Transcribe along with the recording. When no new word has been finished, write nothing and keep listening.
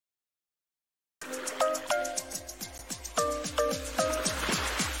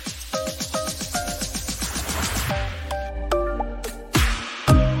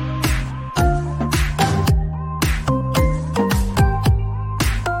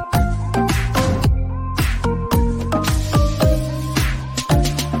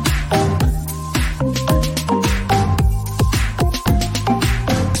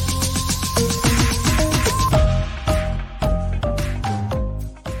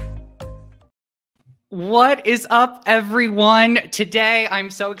What is up, everyone? Today, I'm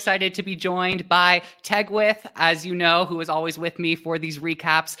so excited to be joined by Tegwith, as you know, who is always with me for these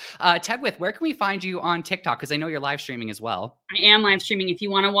recaps. Tegwith, where can we find you on TikTok? Because I know you're live streaming as well. I am live streaming. If you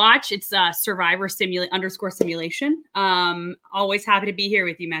want to watch, it's Survivor_simulation. Always happy to be here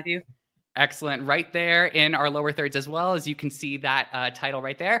with you, Matthew. Excellent. Right there in our lower thirds as well, as you can see that title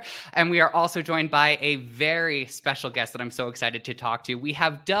right there. And we are also joined by a very special guest that I'm so excited to talk to. We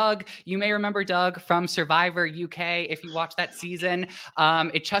have Doug. You may remember Doug from Survivor UK if you watched that season.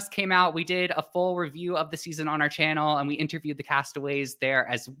 It just came out. We did a full review of the season on our channel and we interviewed the castaways there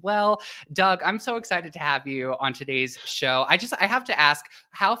as well. Doug, I'm so excited to have you on today's show. I have to ask,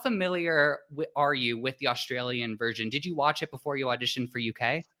 how familiar are you with the Australian version? Did you watch it before you auditioned for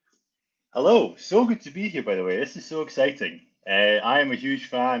UK? Hello, so good to be here, by the way. This is so exciting. I am a huge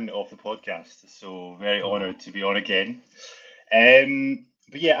fan of the podcast, so very honoured to be on again.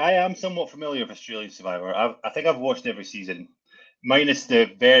 But yeah, I am somewhat familiar with Australian Survivor. I think I've watched every season, minus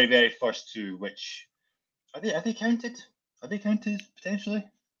the very, very first two, which, are they counted? Are they counted, potentially?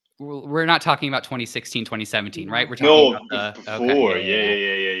 We're not talking about 2016, 2017, right? We're talking about before.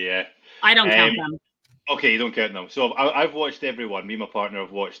 Okay, yeah. I don't count them. Okay, you don't count them. So I've watched everyone. Me and my partner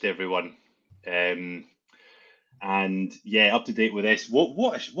have watched everyone. And yeah, up to date with this.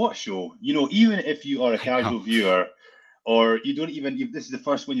 What a show. You know, even if you are a casual viewer or you don't even, this is the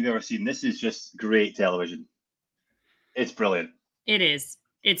first one you've ever seen, this is just great television. It's brilliant. It is.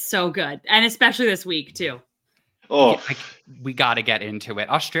 It's so good. And especially this week too. Oh, we got to get into it.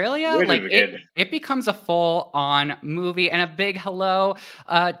 Australia, like it becomes a full-on movie. And a big hello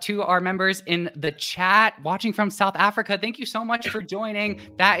to our members in the chat watching from South Africa. Thank you so much for joining.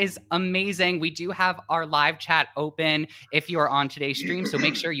 That is amazing. We do have our live chat open if you are on today's stream. So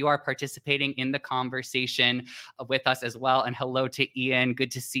make sure you are participating in the conversation with us as well. And hello to Ian.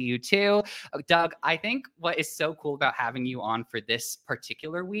 Good to see you too. Doug, I think what is so cool about having you on for this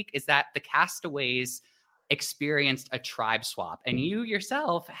particular week is that the castaways experienced a tribe swap, and you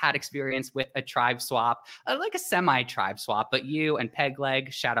yourself had experience with a tribe swap, like a semi-tribe swap, but you and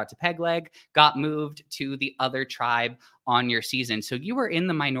Pegleg, shout out to Pegleg, got moved to the other tribe on your season. So you were in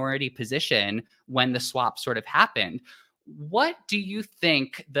the minority position when the swap sort of happened. What do you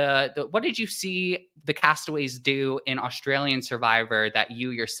think what did you see the castaways do in Australian Survivor that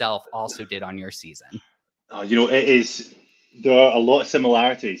you yourself also did on your season? You know, there are a lot of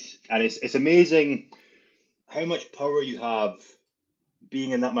similarities, and it's amazing how much power you have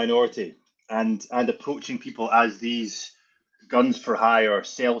being in that minority and approaching people as these guns for hire,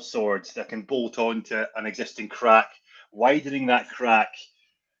 sell swords that can bolt on to an existing crack, widening that crack.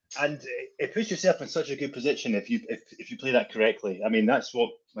 And it puts yourself in such a good position if you play that correctly. I mean, that's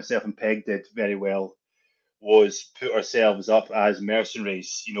what myself and Peg did very well, was put ourselves up as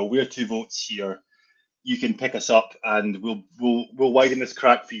mercenaries. You know, we're 2 votes here. You can pick us up and we'll widen this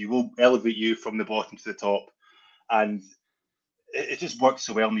crack for you. We'll elevate you from the bottom to the top. And it just works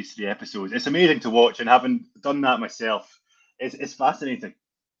so well in these 3 episodes. It's amazing to watch, and having done that myself, it's fascinating.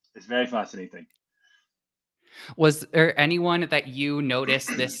 It's very fascinating. Was there anyone that you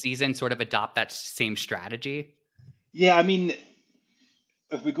noticed this season sort of adopt that same strategy? Yeah, I mean,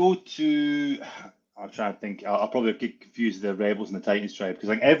 if we go to, I'm trying to think, I'll probably get confused the Rebels and the Titans tribe, because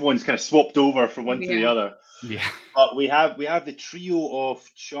like everyone's kind of swapped over from one to the other. Yeah. But we have the trio of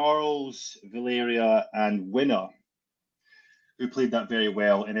Charles, Valeria, and Winner, who played that very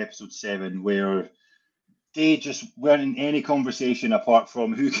well in episode 7, where they just weren't in any conversation apart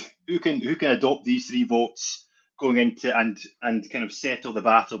from who can adopt these 3 votes going into and kind of settle the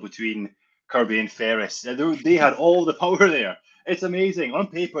battle between Kirby and Ferris. They had all the power there. It's amazing. On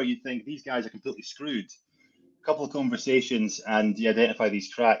paper, you'd think these guys are completely screwed. A couple of conversations and you identify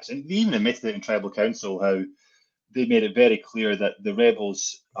these cracks. And they even admitted it in Tribal Council, how they made it very clear that the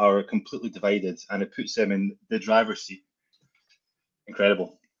rebels are completely divided, and it puts them in the driver's seat.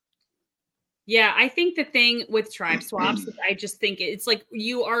 Incredible. Yeah, I think the thing with tribe swaps, I just think it's like,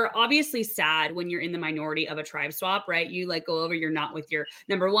 you are obviously sad when you're in the minority of a tribe swap, right? You like go over, you're not with your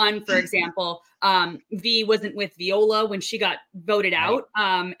number one, for example. V wasn't with Viola when she got voted out.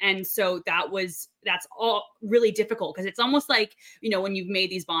 And so that's all really difficult, because it's almost like, you know, when you've made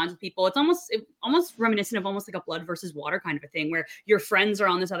these bonds with people, it's almost reminiscent of almost like a blood versus water kind of a thing, where your friends are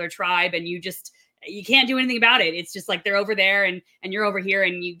on this other tribe and you can't do anything about it. It's just like they're over there and you're over here,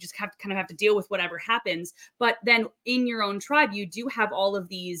 and you just have to deal with whatever happens. But then in your own tribe, you do have all of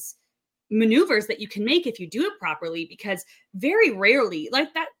these maneuvers that you can make if you do it properly, because very rarely,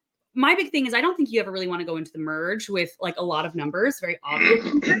 like that, my big thing is I don't think you ever really want to go into the merge with like a lot of numbers, very obvious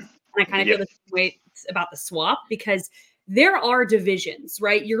numbers. And I kind of feel the same way about the swap, because there are divisions,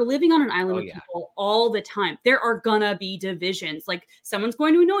 right? You're living on an island with yeah. people all the time. There are gonna be divisions. Like someone's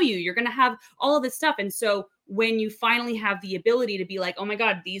going to annoy you. You're gonna have all of this stuff. And so when you finally have the ability to be like, oh my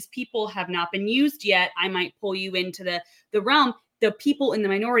God, these people have not been used yet, I might pull you into the realm. The people in the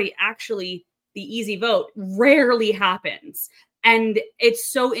minority actually, the easy vote rarely happens. And it's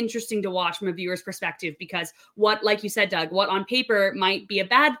so interesting to watch from a viewer's perspective, because what, like you said, Doug, what on paper might be a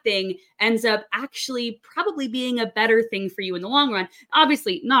bad thing ends up actually probably being a better thing for you in the long run.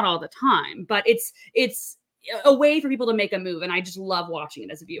 Obviously, not all the time, but it's a way for people to make a move. And I just love watching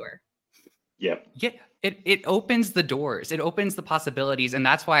it as a viewer. Yeah. Yeah. It opens the doors. It opens the possibilities. And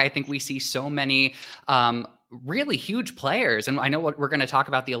that's why I think we see so many really huge players. And I know what we're going to talk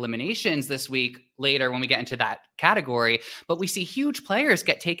about the eliminations this week later when we get into that category, but we see huge players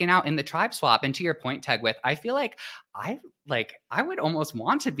get taken out in the tribe swap. And to your point, Tegwith, I feel like I would almost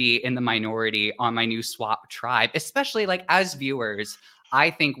want to be in the minority on my new swap tribe, especially like as viewers. I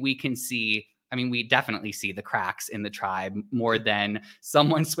think we can see, I mean, we definitely see the cracks in the tribe more than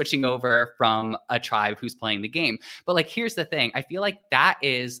someone switching over from a tribe who's playing the game. But like, here's the thing. I feel like that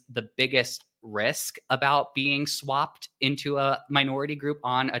is the biggest risk about being swapped into a minority group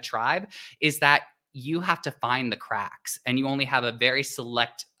on a tribe, is that you have to find the cracks, and you only have a very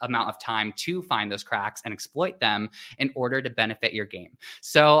select amount of time to find those cracks and exploit them in order to benefit your game.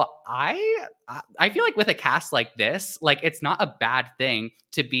 So I feel like with a cast like this, like it's not a bad thing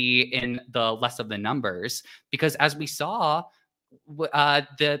to be in the less of the numbers, because as we saw,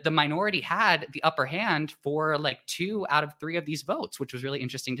 the minority had the upper hand for like 2 out of 3 of these votes, which was really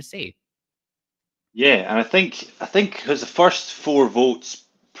interesting to see. Yeah, and I think because the first 4 votes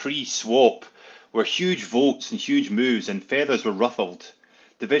pre-swap were huge votes and huge moves, and feathers were ruffled.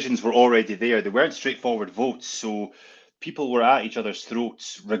 Divisions were already there. They weren't straightforward votes, so people were at each other's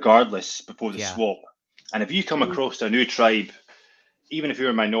throats regardless before the swap. And if you come across a new tribe, even if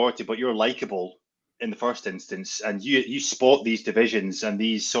you're a minority, but you're likable in the first instance, and you spot these divisions and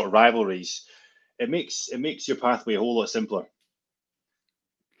these sort of rivalries, it makes your pathway a whole lot simpler.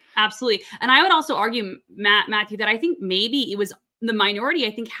 Absolutely. And I would also argue, Matthew, that I think maybe it was the minority,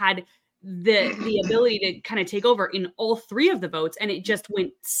 I think, had the ability to kind of take over in all 3 of the votes, and it just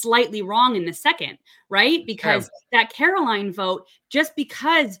went slightly wrong in the second, right? Because that Caroline vote, just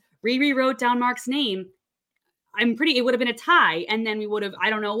because Riri wrote down Mark's name, it would have been a tie. And then we would have, I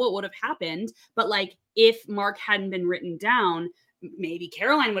don't know what would have happened, but like if Mark hadn't been written down, maybe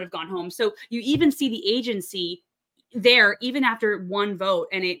Caroline would have gone home. So you even see the agency there even after 1 vote,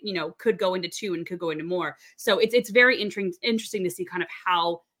 and it, you know, could go into 2 and could go into more. So it's very interesting to see kind of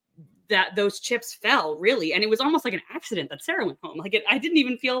how that those chips fell, really. And it was almost like an accident that Sarah went home. Like I didn't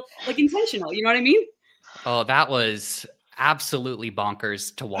even feel like intentional. You know what I mean? Oh, that was absolutely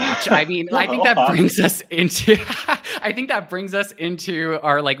bonkers to watch. I mean, I think that brings us into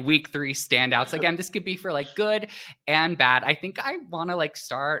our like week 3 standouts. Again, this could be for like good and bad. I think I want to like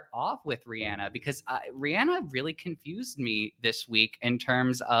start off with Rihanna, because Rihanna really confused me this week in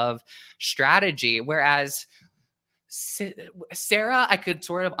terms of strategy, whereas Sarah, I could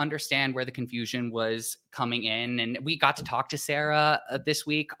sort of understand where the confusion was coming in. And we got to talk to Sarah this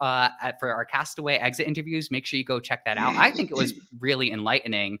week for our Castaway exit interviews. Make sure you go check that out. I think it was really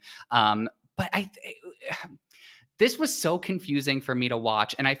enlightening. But this was so confusing for me to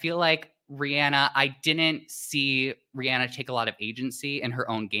watch. And I feel like Rihanna, I didn't see Rihanna take a lot of agency in her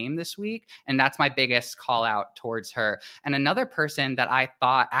own game this week. And that's my biggest call out towards her. And another person that I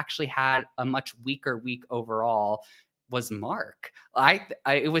thought actually had a much weaker week overall was Mark. I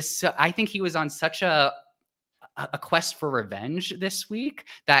think he was on such a quest for revenge this week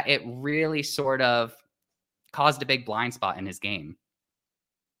that it really sort of caused a big blind spot in his game.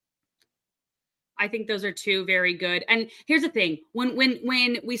 I think those are 2 very good. And here's the thing. When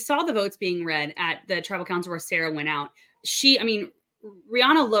we saw the votes being read at the tribal council where Sarah went out,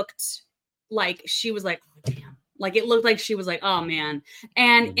 Rihanna looked like she was like, oh, damn. Like it looked like she was like, oh man.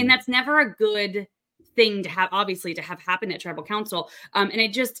 And that's never a good thing to have, obviously, to have happen at tribal council. And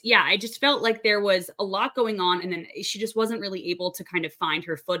it just felt like there was a lot going on, and then she just wasn't really able to kind of find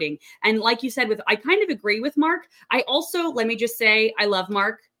her footing. And like you said, I kind of agree with Mark. I also, let me just say, I love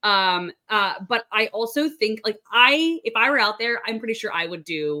Mark. But I also think like if I were out there, I'm pretty sure I would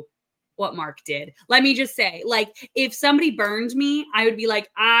do what Mark did. Let me just say, like, if somebody burned me, I would be like,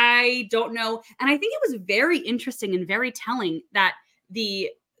 I don't know. And I think it was very interesting and very telling that the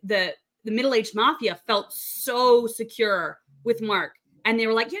middle-aged mafia felt so secure with Mark. And they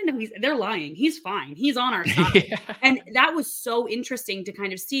were like, yeah, no, they're lying. He's fine. He's on our side. Yeah. And that was so interesting to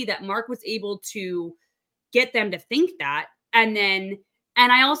kind of see that Mark was able to get them to think that. And then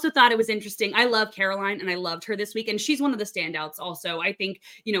And I also thought it was interesting. I love Caroline and I loved her this week. And she's one of the standouts also. I think,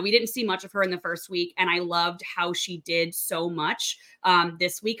 we didn't see much of her in the first week. And I loved how she did so much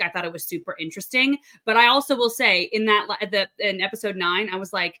this week. I thought it was super interesting. But I also will say in episode 9, I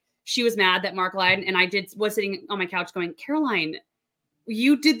was like, she was mad that Mark lied. And I was sitting on my couch going, Caroline,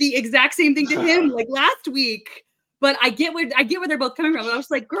 you did the exact same thing to him like last week. But I get where they're both coming from. I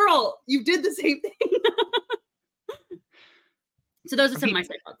was like, girl, you did the same thing. So those are some of my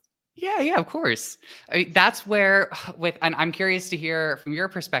side thoughts. Yeah, of course. I mean, that's where and I'm curious to hear from your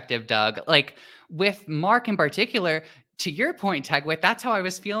perspective, Doug, like with Mark in particular, to your point, Tegwith, that's how I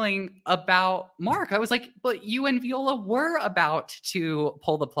was feeling about Mark. I was like, but you and Viola were about to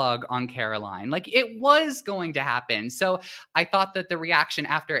pull the plug on Caroline. Like it was going to happen. So I thought that the reaction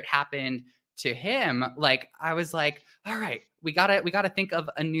after it happened to him, like I was like, all right, we gotta think of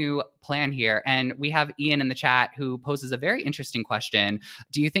a new plan here. And we have Ian in the chat who poses a very interesting question.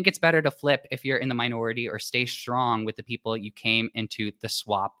 Do you think it's better to flip if you're in the minority or stay strong with the people you came into the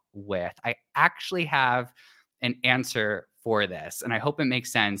swap with? I actually have an answer for this, and I hope it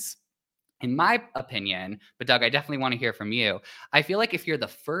makes sense in my opinion. But Doug, I definitely want to hear from you. I feel like if you're the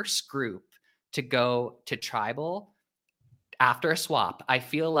first group to go to tribal after a swap, I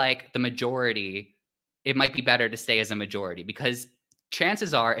feel like the majority, it might be better to stay as a majority, because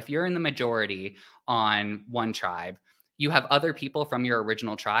chances are if you're in the majority on one tribe, you have other people from your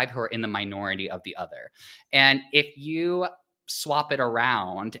original tribe who are in the minority of the other. And if you swap it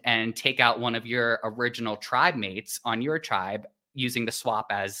around and take out one of your original tribe mates on your tribe using the swap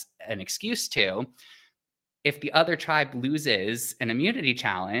as an excuse to, if the other tribe loses an immunity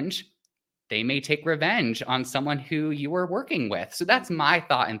challenge, they may take revenge on someone who you were working with. So that's my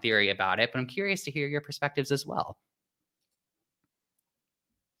thought and theory about it, but I'm curious to hear your perspectives as well.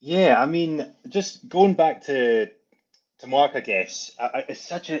 Yeah, I mean, just going back to Mark, I guess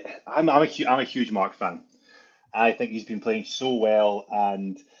I'm a huge Mark fan. I think he's been playing so well,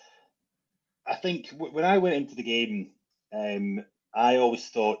 and I think when I went into the game, I always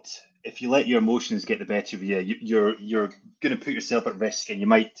thought if you let your emotions get the better of you, you're going to put yourself at risk, and you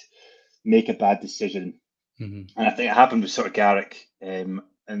might make a bad decision. And I think it happened with sort of Garrick in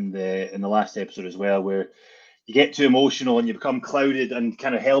the last episode as well, where you get too emotional and you become clouded and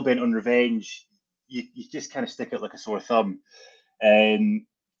kind of hell bent on revenge. You just kind of stick out like a sore thumb. And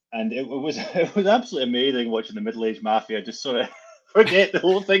it was absolutely amazing watching the middle-aged mafia just sort of forget the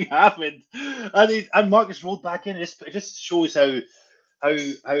whole thing happened. And Marcus rolled back in. It just shows how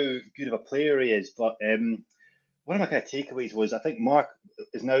good of a player he is. But one of my kind of takeaways was I think Mark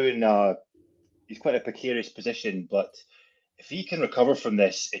is now he's quite a precarious position, but if he can recover from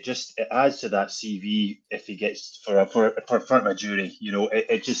this, it adds to that CV if he gets for front of a jury.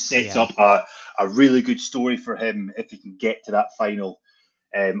 It just sets up a really good story for him if he can get to that final,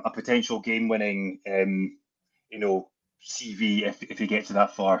 a potential game-winning, CV if he gets to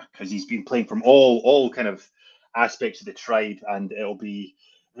that far, because he's been playing from all kind of aspects of the tribe, and it'll be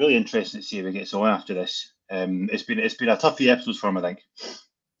really interesting to see if he gets on after this. It's been a tough few episodes for him, I think.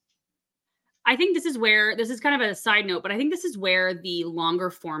 I think this is kind of a side note, but I think this is where the longer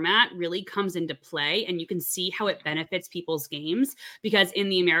format really comes into play, and you can see how it benefits people's games, because in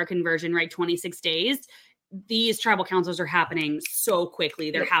the American version, right, 26 days, these tribal councils are happening so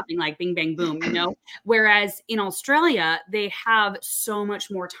quickly. They're happening like bing, bang, boom, Whereas in Australia, they have so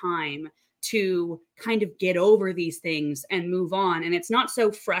much more time to kind of get over these things and move on. And it's not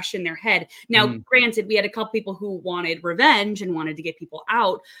so fresh in their head. Now, granted, we had a couple people who wanted revenge and wanted to get people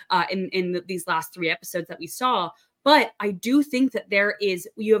out in these last 3 episodes that we saw. But I do think that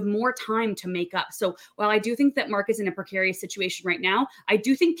you have more time to make up. So while I do think that Mark is in a precarious situation right now, I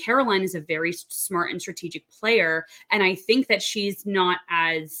do think Caroline is a very smart and strategic player. And I think that she's not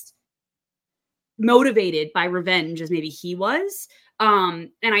as motivated by revenge as maybe he was. And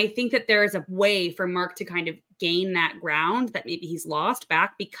I think that there is a way for Mark to kind of gain that ground that maybe he's lost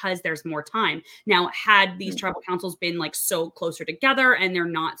back because there's more time. Now, had these tribal councils been like so closer together and they're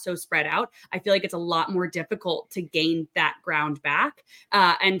not so spread out, I feel like it's a lot more difficult to gain that ground back.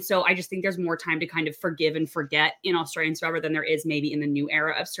 And so I just think there's more time to kind of forgive and forget in Australian Survivor than there is maybe in the new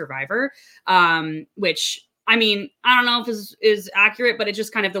era of Survivor, which, I mean, I don't know if this is accurate, but it's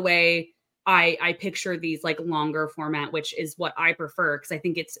just kind of the way I picture these like longer format, which is what I prefer, because I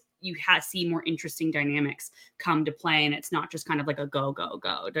think you see more interesting dynamics come to play, and it's not just kind of like a go.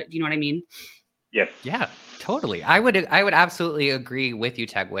 Do you know what I mean? Yeah, totally. I would absolutely agree with you,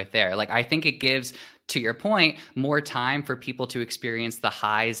 Tegwith, there. Like, I think it gives, to your point, more time for people to experience the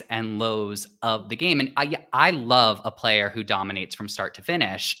highs and lows of the game. And I love a player who dominates from start to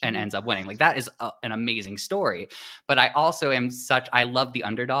finish and ends up winning. Like, that is an amazing story. But I also I love the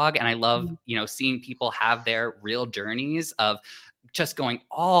underdog, and I love, seeing people have their real journeys of just going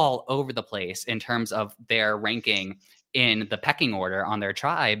all over the place in terms of their ranking in the pecking order on their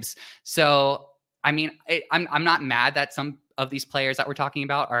tribes. So, I mean, I'm not mad that some of these players that we're talking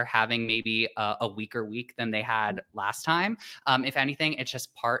about are having maybe a weaker week than they had last time. If anything, it's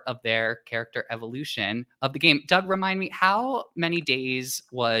just part of their character evolution of the game. Doug, remind me, how many days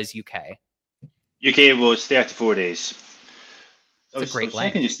was UK? UK was 34 days. It's a great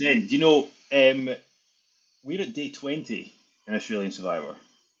length. Checking just then. Do you know, we're at day 20 in Australian Survivor.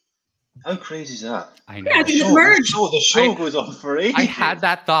 How crazy is that? I know. Yeah, the show goes on for ages. I had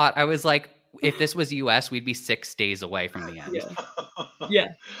that thought. I was like, if this was US, we'd be 6 days away from the end. Yeah.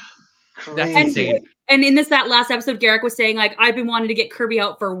 That's insane. And in that last episode, Garrick was saying, like, I've been wanting to get Kirby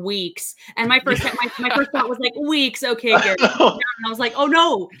out for weeks. And my first thought was like, weeks. Okay, Garrick. And I was like, oh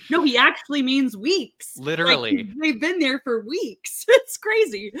no, he actually means weeks. Literally. Like, they've been there for weeks. It's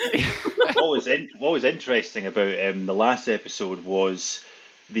crazy. What was interesting about the last episode was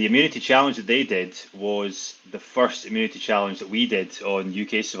the immunity challenge that they did was the first immunity challenge that we did on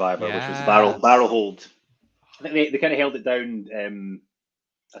UK Survivor, which was the barrel hold. I think they kind of held it down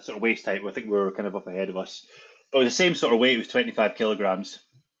a sort of waist height. I think we were kind of up ahead of us. But it was the same sort of weight. It was 25 kilograms.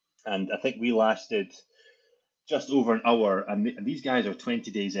 And I think we lasted just over an hour. And these guys are 20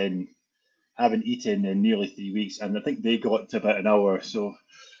 days in, haven't eaten in nearly 3 weeks. And I think they got to about an hour. So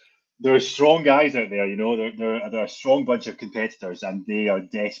there are strong guys out there, they're a strong bunch of competitors, and they are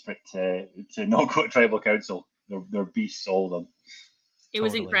desperate to not go to Tribal Council. They're beasts, all of them. It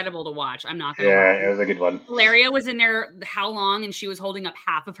was incredible to watch. I'm not gonna lie. Yeah, it was a good one. Valeria was in there how long, and she was holding up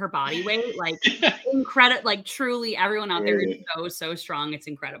half of her body weight. Like, incredible. Like, truly, everyone out there is so strong. It's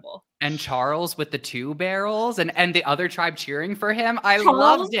incredible. And Charles with the 2 barrels and the other tribe cheering for him. I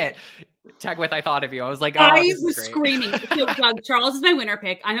loved it. Tegwith, I thought of you. I was like, oh, I was screaming. So, Charles is my winner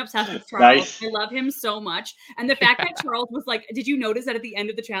pick. I'm obsessed with Charles. Nice. I love him so much. And the fact that Charles was like, did you notice that at the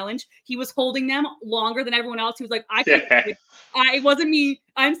end of the challenge, he was holding them longer than everyone else? He was like, it wasn't me.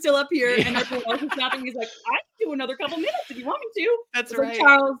 I'm still up here. And everyone else was snapping. He's like, I can do another couple minutes if you want me to. That's right. Like,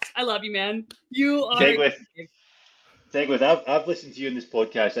 Charles, I love you, man. You are. Tegwith, I've listened to you in this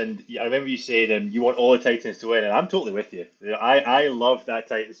podcast, and I remember you saying you want all the Titans to win, and I'm totally with you. I love that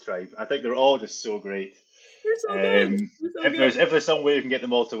Titans tribe. I think they're all just so great. They're so good. If there's some way we can get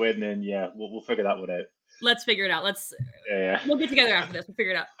them all to win, then we'll figure that one out. Let's figure it out. We'll get together after this. We'll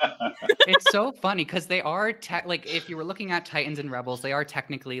figure it out. It's so funny because they are like, if you were looking at Titans and Rebels, they are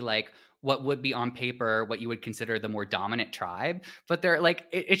technically like what would be on paper what you would consider the more dominant tribe, but they're like,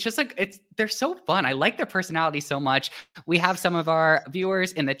 it's just like, they're so fun. I like their personality so much. We have some of our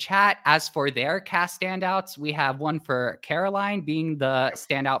viewers in the chat. As for their cast standouts, we have one for Caroline being the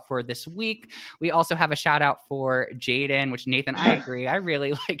standout for this week. We also have a shout out for Jaden, which, Nathan, I agree. I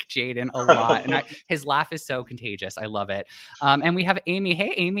really like Jaden a lot. And his laugh is so contagious. I love it. And we have Amy.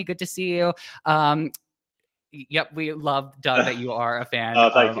 Hey, Amy, good to see you. Yep, we love, Doug, that you are a fan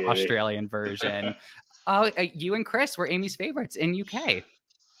of Australian version. You and Chris were Amy's favorites in UK.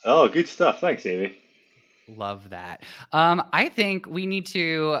 Oh, good stuff. Thanks, Amy. Love that. I think we need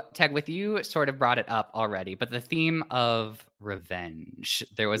to, Tegwith, you sort of brought it up already, but the theme of revenge.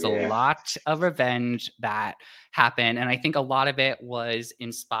 There was a lot of revenge that happened, and I think a lot of it was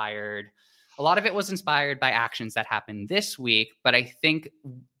inspired by actions that happened this week. But I think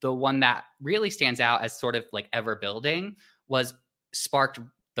the one that really stands out as sort of like ever building was sparked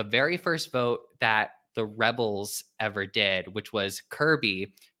the very first vote that the Rebels ever did, which was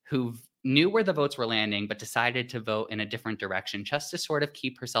Kirby, who knew where the votes were landing, but decided to vote in a different direction just to sort of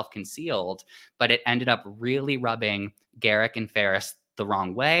keep herself concealed. But it ended up really rubbing Garrick and Ferris the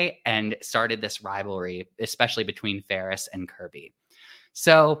wrong way and started this rivalry, especially between Ferris and Kirby.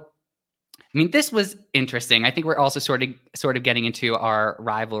 So, I mean, this was interesting. I think we're also sort of getting into our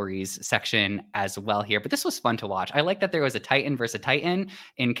rivalries section as well here, but this was fun to watch. I like that there was a Titan versus a Titan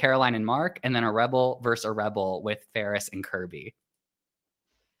in Caroline and Mark, and then a Rebel versus a Rebel with Ferris and Kirby.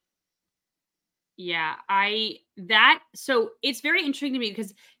 Yeah, so it's very intriguing to me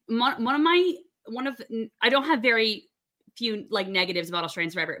because I don't have very few like negatives about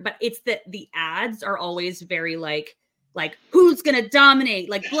Australian Survivor, but it's that the ads are always very like who's gonna dominate,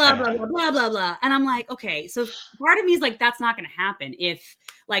 like blah blah blah blah blah blah, and I'm like, okay, so part of me is like, that's not gonna happen if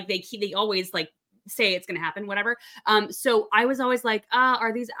like they always like say it's going to happen, whatever. So I was always like,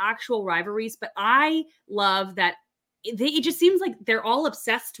 are these actual rivalries? But I love that it just seems like they're all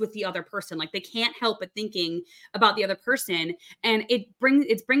obsessed with the other person. Like they can't help but thinking about the other person. And it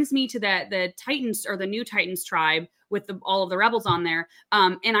brings me to the Titans, or the new Titans tribe, with all of the rebels on there.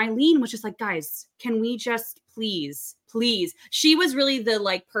 And Eileen was just like, guys, can we just please? She was really the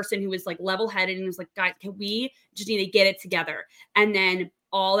like person who was like level-headed and was like, guys, can we just need to get it together? And then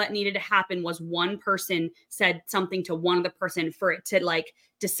all that needed to happen was one person said something to one other person for it to like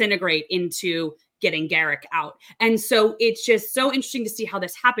disintegrate into getting Garrick out. And so it's just so interesting to see how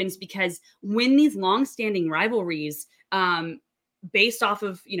this happens, because when these long-standing rivalries, based off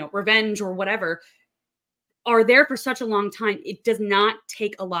of, revenge or whatever, are there for such a long time, it does not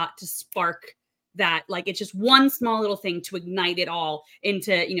take a lot to spark that. Like, it's just one small little thing to ignite it all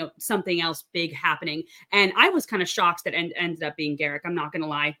into, something else big happening. And I was kind of shocked that ended up being Garrick. I'm not going to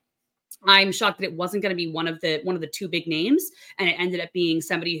lie. I'm shocked that it wasn't going to be one of the two big names, and it ended up being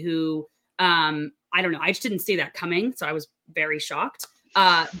somebody who, I don't know. I just didn't see that coming. So I was very shocked.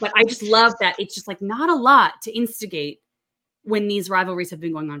 But I just love that it's just like not a lot to instigate when these rivalries have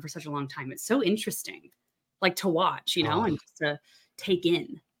been going on for such a long time. It's so interesting, like to watch, and just to take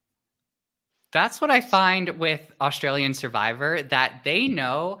in. That's what I find with Australian Survivor, that they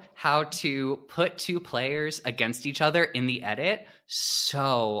know how to put two players against each other in the edit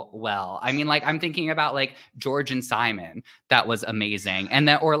so well. I mean, like, I'm thinking about like George and Simon. That was amazing. And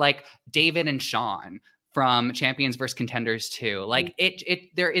that, or like David and Sean from Champions vs. Contenders 2. Like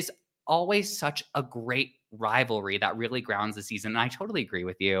there is always such a great rivalry that really grounds the season. And I totally agree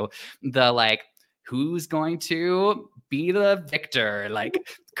with you. The like, who's going to be the victor, like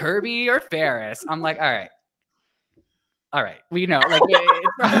Kirby or Ferris? I'm like, all right. We know, like,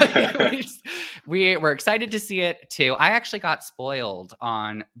 we're excited to see it too. I actually got spoiled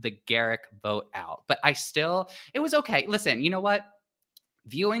on the Garrick vote out, but it was okay. Listen, you know what?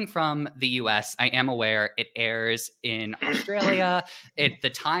 Viewing from the US, I am aware it airs in Australia. The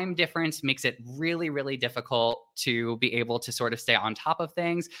time difference makes it really, really difficult to be able to sort of stay on top of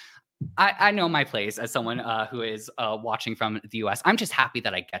things. I know my place as someone who is watching from the US. I'm just happy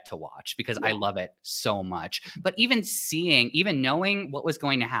that I get to watch, because I love it so much. But even knowing what was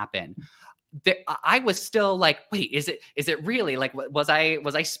going to happen, I was still like, wait, is it really? Like, was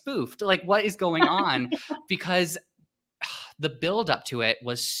I spoofed? Like, what is going on? Because the build up to it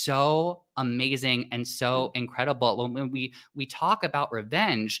was so amazing and so incredible. When we talk about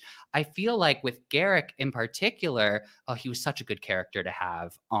revenge, I feel like with Garrick in particular, he was such a good character to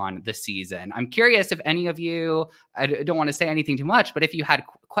have on the season. I'm curious if any of you, I don't want to say anything too much, but if you had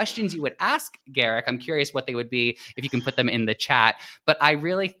questions you would ask Garrick, I'm curious what they would be, if you can put them in the chat. But I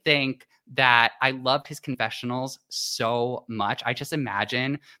really think that I loved his confessionals so much. I just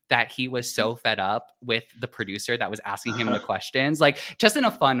imagine that he was so fed up with the producer that was asking him the questions, like just in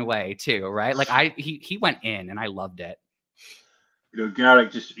a fun way too, right? Like he went in and I loved it.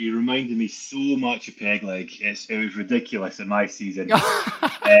 Garrick he reminded me so much of Peg Leg. It was ridiculous in my season.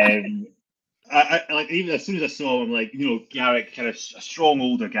 I like, even as soon as I saw him, like, Garrick, kind of a strong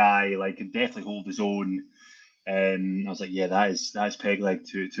older guy, like, can definitely hold his own. I was like, yeah, that is Peg Leg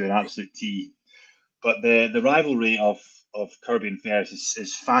to an absolute T. But the rivalry of Kirby and Ferris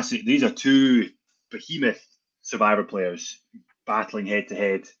is fascinating. These are two behemoth Survivor players battling head to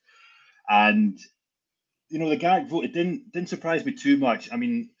head, and the Garrick vote, it didn't surprise me too much. I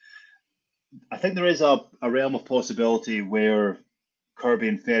mean, I think there is a realm of possibility where Kirby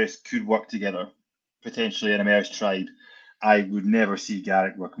and Ferris could work together, potentially in a merged tribe. I would never see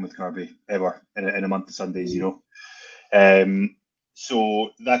Garrick working with Kirby ever in a month of Sundays, So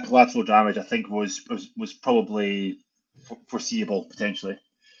that collateral damage, I think, was probably foreseeable potentially.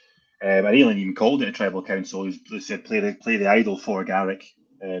 And Aileen even called it a tribal council. They said play the idol for Garrick.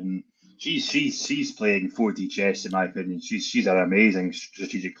 She's playing 4D chess, in my opinion. She's an amazing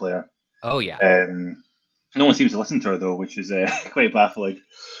strategic player. Oh yeah. No one seems to listen to her though, which is quite baffling.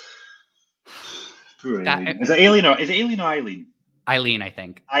 Poor Aileen. Is it Aileen or Eileen? Eileen, I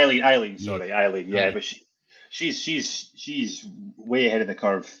think. Eileen. Sorry, Eileen. Yeah, right. But she's way ahead of the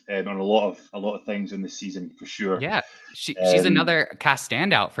curve on a lot of things in this season for sure. Yeah, she's another cast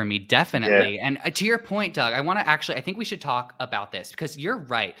standout for me, definitely. Yeah. And to your point, Doug, I think we should talk about this, because you're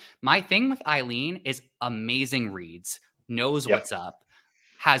right. My thing with Eileen is amazing reads, knows what's up,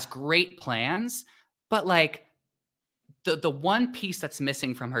 has great plans, but like the one piece that's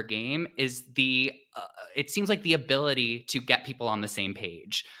missing from her game is it seems like the ability to get people on the same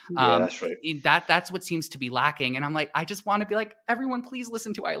page. Yeah, that's right. That's what seems to be lacking. And I'm like, I just want to be like, everyone, please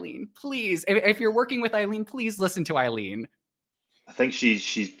listen to Eileen. Please. If you're working with Eileen, please listen to Eileen. I think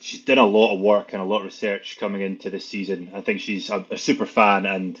she's done a lot of work and a lot of research coming into this season. I think she's a super fan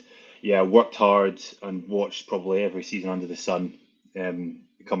and yeah, worked hard and watched probably every season under the sun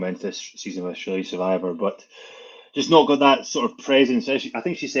coming into this season of Australian Survivor, but just not got that sort of presence. I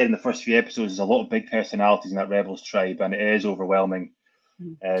think she said in the first few episodes, there's a lot of big personalities in that Rebels tribe, and it is overwhelming.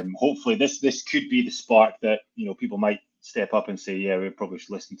 Hopefully, this could be the spark that people might step up and say, yeah, we probably should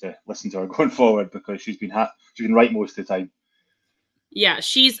listen to her going forward, because she's been right most of the time. Yeah,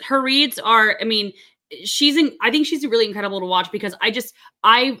 her reads are. I mean, I think she's really incredible to watch, because I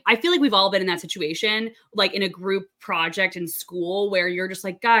feel like we've all been in that situation, like in a group project in school, where you're just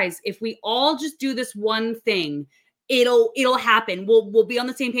like, guys, if we all just do this one thing, it'll happen. We'll be on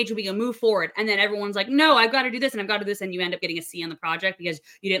the same page. We can move forward. And then everyone's like, no, I've got to do this and I've got to do this. And you end up getting a C on the project because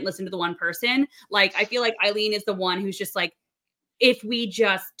you didn't listen to the one person. Like, I feel like Eileen is the one who's just like, if we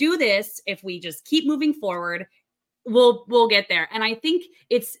just do this, if we just keep moving forward, we'll get there. And I think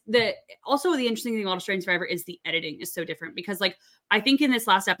it's also the interesting thing about Australian Survivor is the editing is so different, because like I think in this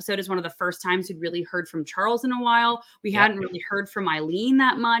last episode is one of the first times we'd really heard from Charles in a while. We hadn't really heard from Eileen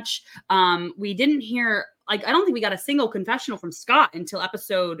that much. We didn't hear, like, I don't think we got a single confessional from Scott until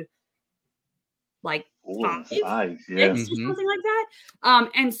episode like 5, yeah. 6 or something like that.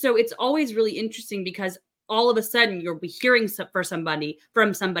 And so it's always really interesting, because all of a sudden you'll be hearing from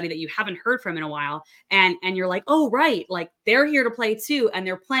somebody that you haven't heard from in a while. And you're like, oh, right. Like they're here to play too. And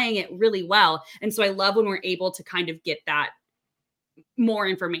they're playing it really well. And so I love when we're able to kind of get that more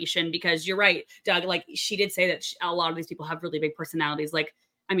information, because you're right, Doug, like she did say that a lot of these people have really big personalities. Like,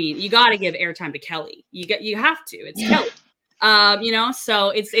 I mean, you got to give airtime to Kelly. You have to, it's Kelly. So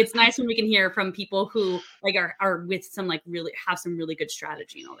it's nice when we can hear from people who like are with some, like really have some really good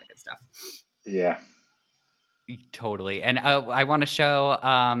strategy and all that good stuff. Yeah. Totally. And I want to show,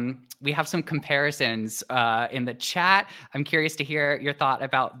 we have some comparisons in the chat. I'm curious to hear your thought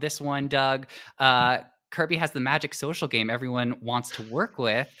about this one, Doug. Kirby has the magic social game everyone wants to work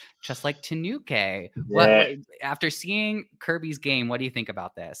with, just like Tanuke. Yeah. After seeing Kirby's game, what do you think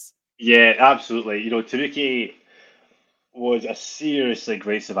about this? Yeah, absolutely. Tanuke was a seriously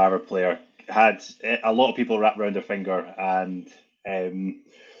great Survivor player. Had a lot of people wrapped around their finger, and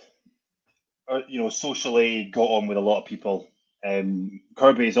socially got on with a lot of people.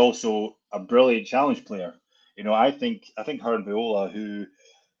 Kirby is also a brilliant challenge player. I think her and Viola, who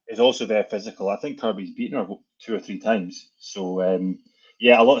is also very physical, I think Kirby's beaten her 2 or 3 times. So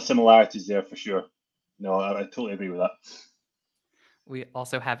yeah, a lot of similarities there for sure. No, I totally agree with that. We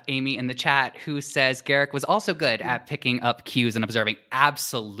also have Amy in the chat who says Garrick was also good at picking up cues and observing.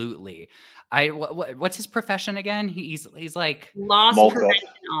 Absolutely. What's his profession again? He's like loss prevention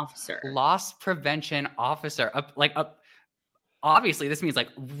officer. Loss prevention officer. Obviously, this means like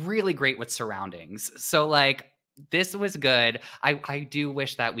really great with surroundings. So like this was good. I do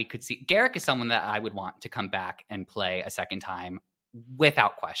wish that we could see Garrick is someone that I would want to come back and play a second time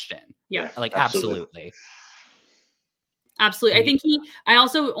without question. Yeah, like absolutely. Absolutely. I think I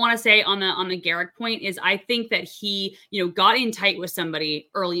also want to say on the Garrick point is I think that he, got in tight with somebody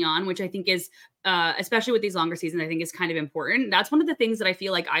early on, which I think is, especially with these longer seasons, I think is kind of important. That's one of the things that I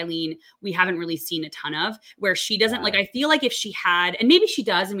feel like Eileen, we haven't really seen a ton of, where she doesn't like, I feel like if she had, and maybe she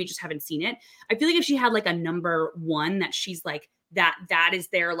does, and we just haven't seen it. I feel like if she had like a number one that she's like, that is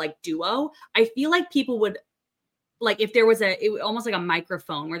their like duo, I feel like people would, like if there was almost like a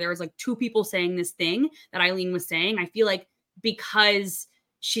microphone where there was like 2 people saying this thing that Eileen was saying, I feel like because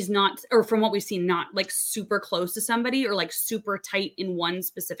she's not, or from what we've seen, not like super close to somebody or like super tight in one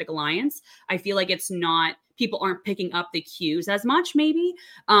specific alliance, I feel like people aren't picking up the cues as much, maybe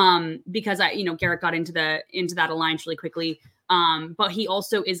because Garrett got into that alliance really quickly. But he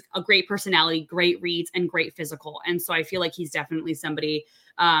also is a great personality, great reads, and great physical. And so I feel like he's definitely somebody,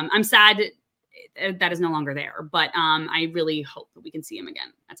 I'm sad that is no longer there, but I really hope that we can see him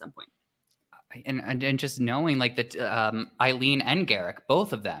again at some point. And just knowing like that Eileen and Garrick,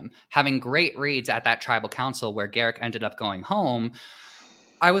 both of them having great reads at that tribal council where Garrick ended up going home,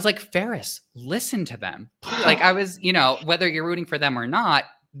 I was like, Ferris, listen to them. Like I was, whether you're rooting for them or not,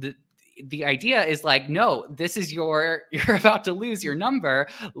 the idea is like, no, this is you're about to lose your number.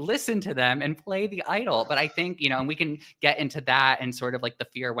 Listen to them and play the idol. But I think, and we can get into that and sort of like the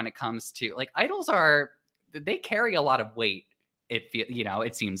fear when it comes to like idols they carry a lot of weight.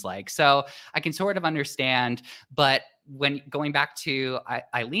 It seems like. So I can sort of understand, but when going back to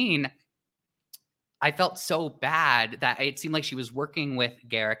Eileen, I felt so bad that it seemed like she was working with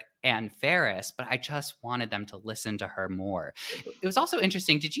Garrick and Ferris, but I just wanted them to listen to her more. It was also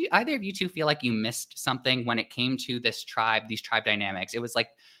interesting. Did either of you two feel like you missed something when it came to these tribe dynamics? It was like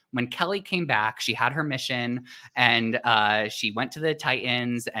when Kelly came back, she had her mission and she went to the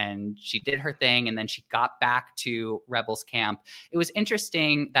Titans and she did her thing. And then she got back to Rebels camp. It was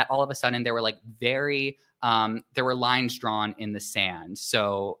interesting that all of a sudden there were like there were lines drawn in the sand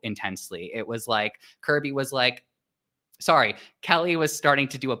so intensely. It was like Kelly was starting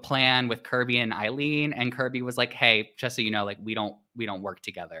to do a plan with Kirby and Eileen, and Kirby was like, hey, just so you know, like we don't work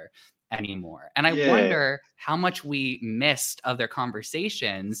together anymore. And I wonder how much we missed of their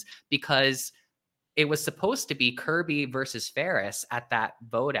conversations, because it was supposed to be Kirby versus Ferris at that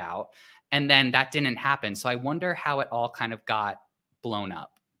vote out, and then that didn't happen. So I wonder how it all kind of got blown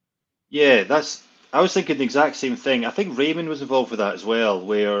up. Yeah, I was thinking the exact same thing. I think Raymond was involved with that as well,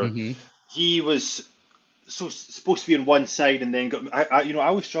 where he was supposed to be on one side, and then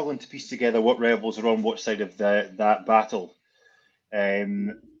I was struggling to piece together what rebels are on what side of that battle.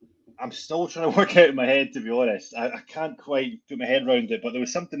 I'm still trying to work out in my head, to be honest. I can't quite put my head around it, but there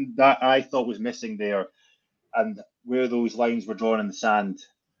was something that I thought was missing there, and where those lines were drawn in the sand.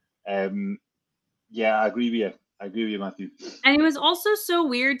 Yeah, I agree with you, Matthew. And it was also so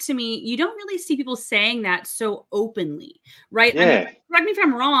weird to me. You don't really see people saying that so openly, right? Yeah. I mean, correct me if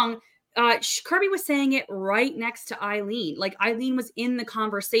I'm wrong. Kirby was saying it right next to Eileen. Like Eileen was in the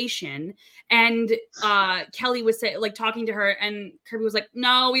conversation, and Kelly was talking to her, and Kirby was like,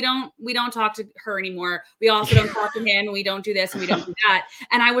 "No, we don't talk to her anymore. We also don't talk to him. And we don't do this, and we don't do that."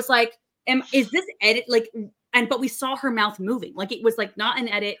 And I was like, "Is this edit?" But we saw her mouth moving. Like it was like not an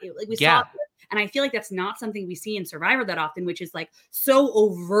edit. We saw it. And I feel like that's not something we see in Survivor that often, which is like so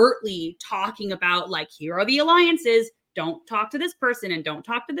overtly talking about like, here are the alliances. Don't talk to this person and don't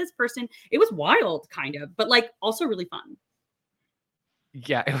talk to this person. It was wild, kind of, but like also really fun.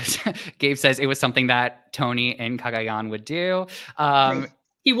 Yeah, it was. Gabe says it was something that Tony and Cagayan would do.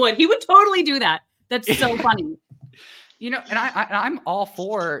 He would totally do that. That's so funny. And I'm all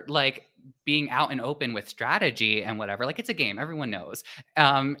for like being out and open with strategy and whatever. Like it's a game, everyone knows.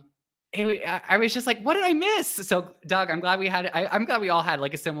 I was just like, what did I miss? So Doug, I'm glad we all had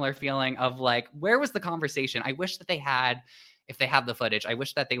like a similar feeling of like, where was the conversation? I wish that if they have the footage, I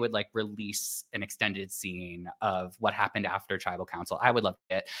wish that they would like release an extended scene of what happened after Tribal Council. I would love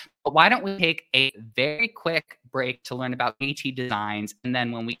it. But why don't we take a very quick break to learn about KT Designs? And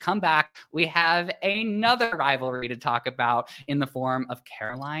then when we come back, we have another rivalry to talk about in the form of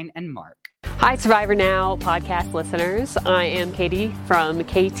Caroline and Mark. Hi, Survivor Now podcast listeners. I am Katie from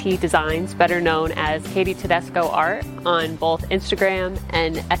KT Designs, better known as Katie Tedesco Art on both Instagram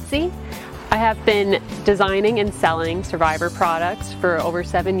and Etsy. I have been designing and selling Survivor products for over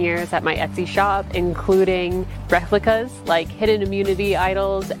 7 years at my Etsy shop, including replicas like hidden immunity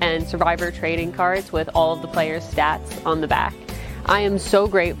idols and Survivor trading cards with all of the players' stats on the back. I am so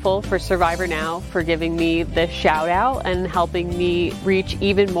grateful for Survivor Now for giving me this shout out and helping me reach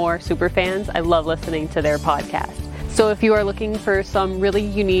even more superfans. I love listening to their podcast. So if you are looking for some really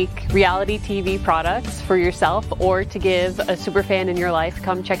unique reality TV products for yourself or to give a superfan in your life,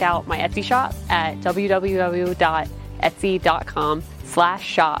 come check out my Etsy shop at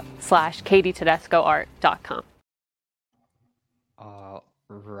www.etsy.com/shop/KatieTedescoArt.com.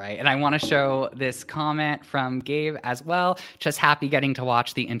 Right. And I want to show this comment from Gabe as well. Just happy getting to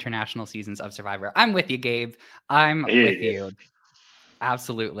watch the international seasons of Survivor. I'm with you, Gabe. I'm with you.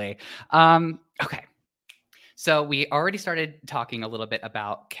 Absolutely. Okay. So we already started talking a little bit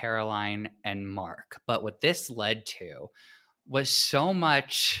about Caroline and Mark, but what this led to was so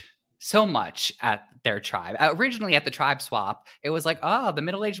much at their tribe. Originally at the tribe swap, it was like, oh, the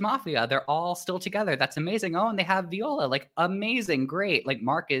middle-aged mafia, they're all still together. That's amazing. Oh, and they have Viola, like amazing, great. Like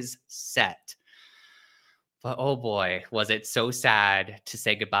Mark is set. But oh boy, was it so sad to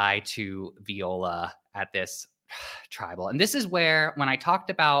say goodbye to Viola at this tribal. And this is where, when I talked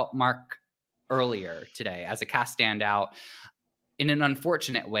about Mark earlier today as a cast standout in an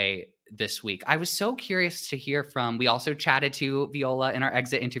unfortunate way this week, I was so curious to hear from, we also chatted to Viola in our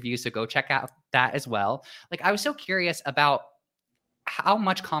exit interview, so go check out that as well. Like, I was so curious about how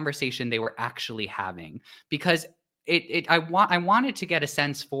much conversation they were actually having, because I wanted to get a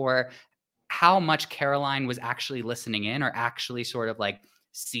sense for how much Caroline was actually listening in or actually sort of like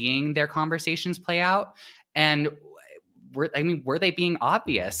seeing their conversations play out. And were they being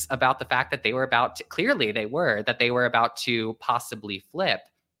obvious about the fact that they were about to, clearly they were, that they were about to possibly flip.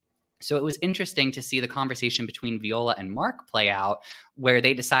 So it was interesting to see the conversation between Viola and Mark play out, where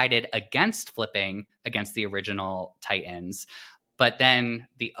they decided against flipping against the original Titans. But then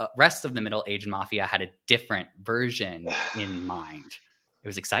the rest of the middle-aged mafia had a different version in mind. It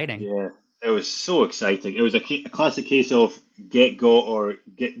was exciting. Yeah, it was so exciting. It was a classic case of get got or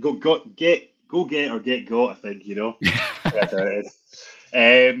get got, I think, you know. That's how it is.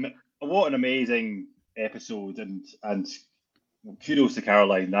 What an amazing episode, and kudos to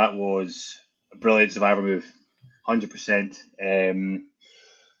Caroline. That was a brilliant Survivor move, 100%.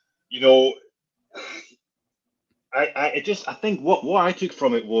 I think what I took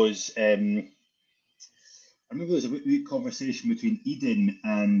from it was, I remember there was a wee conversation between Eden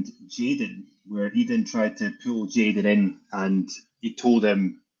and Jaden, where Eden tried to pull Jaden in, and he told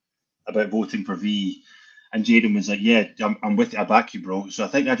him about voting for V, and Jaden was like, "Yeah, I'm with you. I back you, bro." So I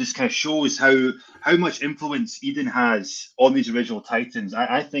think that just kind of shows how much influence Eden has on these original Titans.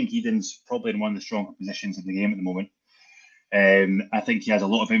 I think Eden's probably in one of the stronger positions in the game at the moment. I think he has a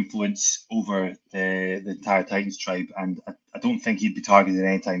lot of influence over the entire Titans tribe, and I don't think he'd be targeted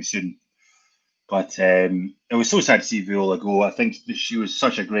anytime soon. But it was so sad to see Viola go. I think she was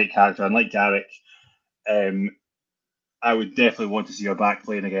such a great character, and like Garrick, I would definitely want to see her back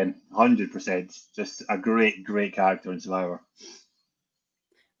playing again, 100%. Just a great character in Survivor.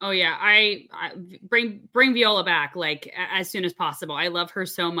 Oh yeah, I bring Viola back like as soon as possible. I love her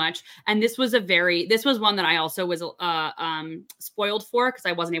so much, and this was one that I also was spoiled for because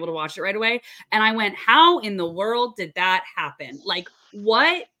I wasn't able to watch it right away. And I went, how in the world did that happen? Like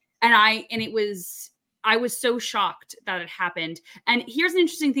what? I was so shocked that it happened. And here's an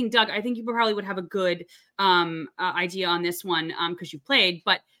interesting thing, Doug. I think you probably would have a good idea on this one because you played.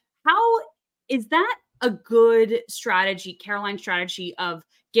 But how is that a good strategy, Caroline's strategy of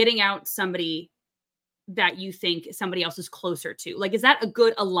getting out somebody that you think somebody else is closer to? Like, is that a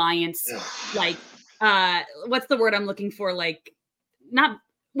good alliance? Like, what's the word I'm looking for? Like, not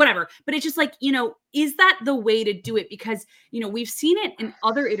whatever, but it's just like, is that the way to do it? Because, we've seen it in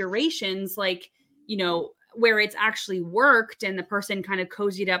other iterations, like, where it's actually worked and the person kind of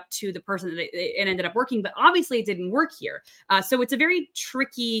cozied up to the person that it ended up working, but obviously it didn't work here. So it's a very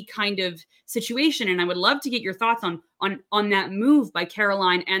tricky kind of situation. And I would love to get your thoughts on that move by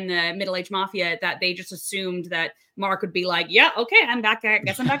Caroline and the middle-aged mafia, that they just assumed that Mark would be like, yeah, okay, I'm back. I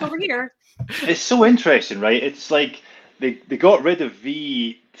guess I'm back over here. It's so interesting, right? It's like they got rid of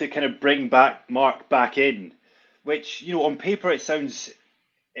V to kind of bring back Mark back in, which, on paper, it sounds...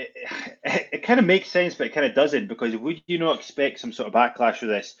 It kind of makes sense, but it kind of doesn't, because would you not expect some sort of backlash for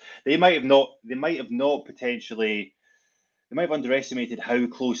this? They might have underestimated how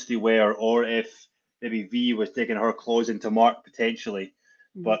close they were, or if maybe V was digging her claws into Mark potentially.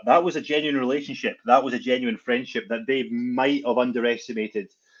 Mm-hmm. But that was a genuine relationship. That was a genuine friendship that they might have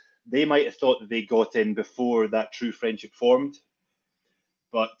underestimated. They might have thought that they got in before that true friendship formed.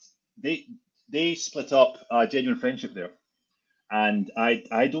 But they split up a genuine friendship there. And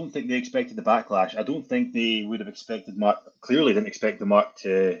I don't think they expected the backlash. I don't think they would have expected Mark. Clearly, didn't expect the Mark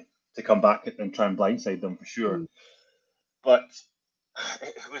to come back and try and blindside them for sure. Mm. But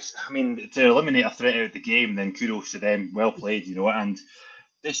it was, to eliminate a threat out of the game, then kudos to them. Well played, And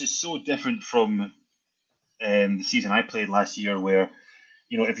this is so different from the season I played last year, where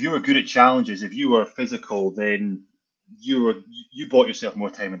if you were good at challenges, if you were physical, then you bought yourself more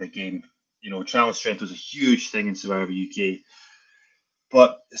time in the game. Challenge strength was a huge thing in Survivor UK.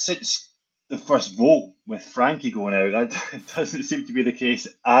 But since the first vote with Frankie going out, that doesn't seem to be the case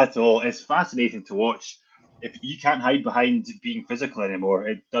at all. It's fascinating to watch. If you can't hide behind being physical anymore,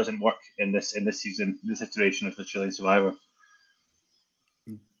 it doesn't work in this season, this iteration of the Chilean Survivor.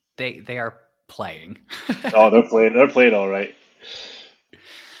 They are playing. Oh, they're playing. They're playing all right.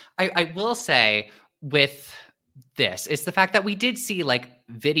 I will say with this, it's the fact that we did see like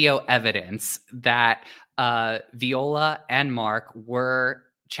video evidence that Viola and Mark were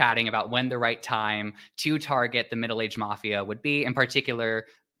chatting about when the right time to target the middle-aged mafia would be, in particular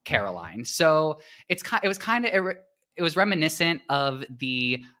Caroline. So it was reminiscent of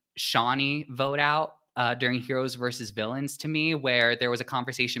the Shawnee vote out during Heroes versus Villains to me, where there was a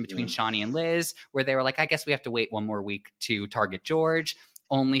conversation between Shawnee and Liz where they were like, I guess we have to wait one more week to target George,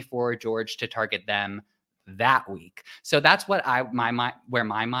 only for George to target them that week. So that's what where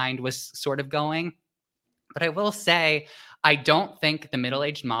my mind was sort of going. But I will say, I don't think the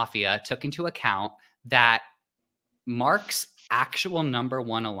middle-aged mafia took into account that Mark's actual number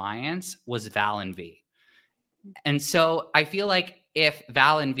one alliance was Val and V. And so I feel like if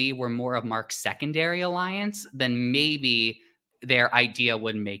Val and V were more of Mark's secondary alliance, then maybe their idea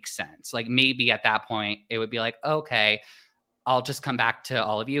would make sense. Like maybe at that point, it would be like, okay, I'll just come back to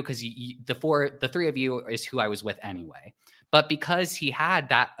all of you because the three of you is who I was with anyway. But because he had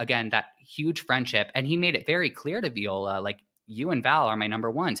that huge friendship, and he made it very clear to Viola, like, you and Val are my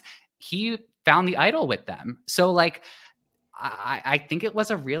number ones. He found the idol with them. So like, I think it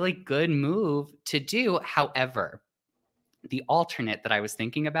was a really good move to do. However, the alternate that I was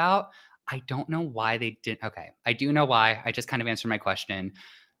thinking about, I don't know why they didn't. Okay, I do know why. I just kind of answered my question,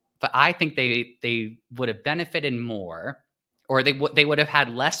 but I think they would have benefited more, or they would have had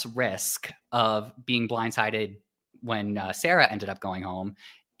less risk of being blindsided when Sarah ended up going home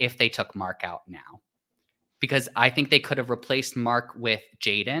if they took Mark out now, because I think they could have replaced Mark with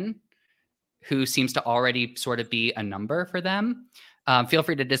Jaden, who seems to already sort of be a number for them. Feel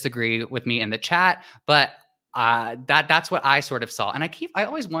free to disagree with me in the chat, but that's what I sort of saw. And I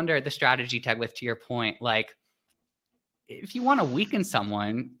always wonder the strategy tag with, to your point, like, if you want to weaken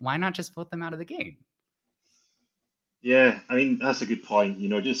someone, why not just vote them out of the game? Yeah, I mean, that's a good point.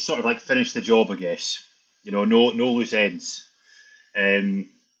 Just sort of like finish the job, I guess. No loose ends.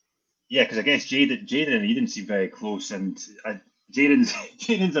 Yeah, because I guess Jaden and Eden seem very close, and Jaden's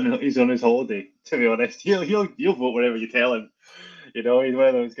on his holiday. To be honest, he'll vote whatever you tell him. He's one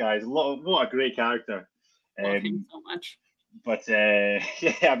of those guys. What a great character. Love him so much. But yeah,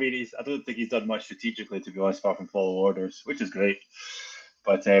 I mean, I don't think he's done much strategically, to be honest, apart from follow orders, which is great.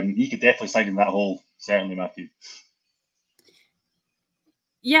 But he could definitely slide in that hole, certainly, Matthew.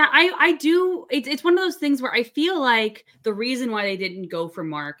 Yeah, I do. It's one of those things where I feel like the reason why they didn't go for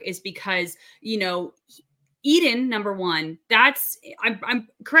Mark is because, Eden, number one, I'm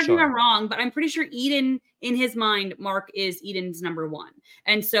correct me if I'm wrong, but I'm pretty sure Eden, in his mind, Mark is Eden's number one.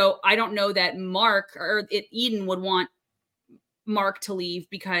 And so I don't know that Eden would want Mark to leave,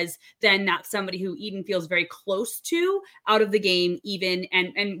 because then that's somebody who Eden feels very close to out of the game, even,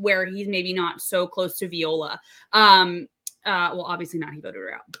 and where he's maybe not so close to Viola. Well, obviously not, he voted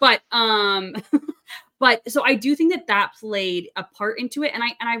her out, but but so I do think that played a part into it. And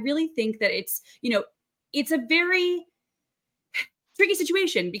I really think that it's a very tricky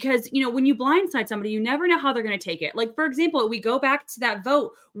situation, because, when you blindside somebody, you never know how they're going to take it. Like, for example, we go back to that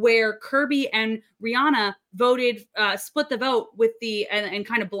vote where Kirby and Rihanna voted, split the vote with and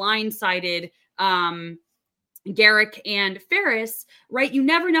kind of blindsided, Garrick and Ferris, right? You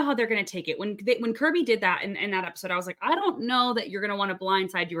never know how they're going to take it. When Kirby did that in that episode, I was like, I don't know that you're going to want to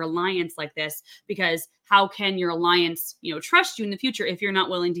blindside your alliance like this, because how can your alliance, trust you in the future if you're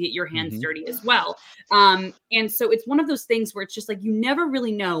not willing to get your hands dirty as well? And so it's one of those things where it's just like, you never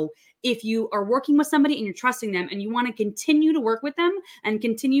really know if you are working with somebody and you're trusting them and you want to continue to work with them and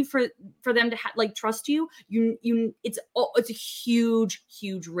continue for them to trust you. It's a huge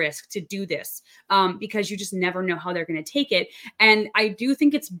risk to do this, because you just never know how they're going to take it. And I do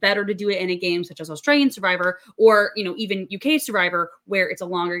think it's better to do it in a game such as Australian Survivor, or even UK Survivor, where it's a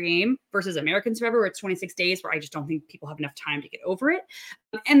longer game, versus American Survivor, where it's 26 days, where I just don't think people have enough time to get over it.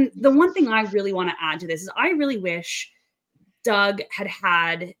 And the one thing I really want to add to this is I really wish Doug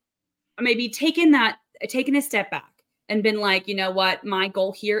had maybe taken a step back and been like, you know what, my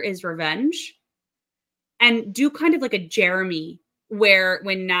goal here is revenge, and do kind of like a Jeremy, where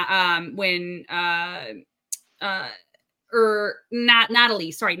Natalie,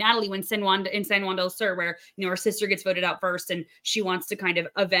 when San Juan del Sur, where, her sister gets voted out first and she wants to kind of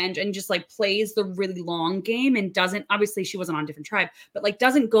avenge, and just like plays the really long game, and doesn't, obviously she wasn't on a different tribe, but like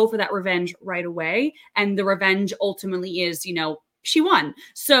doesn't go for that revenge right away. And the revenge ultimately is, she won.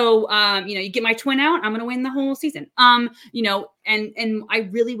 So, you get my twin out, I'm going to win the whole season. And I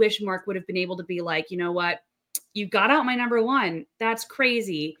really wish Mark would have been able to be like, you know what, you got out my number one. That's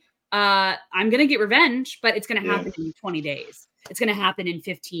crazy. I'm going to get revenge, but it's going to happen in 20 days. It's going to happen in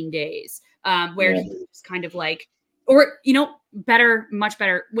 15 days. Where he's kind of like, or, much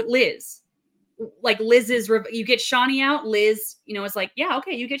better with Liz. Like Liz's, you get Shawnee out, Liz, it's like, yeah,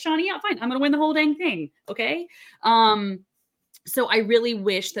 okay, you get Shawnee out, fine. I'm going to win the whole dang thing. Okay. So I really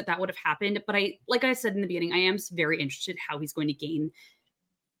wish that would have happened. But like I said in the beginning, I am very interested how he's going to gain,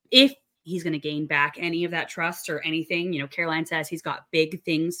 if he's going to gain back any of that trust or anything. Caroline says she's got big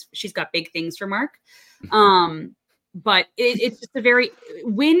things for Mark. But it's just a very,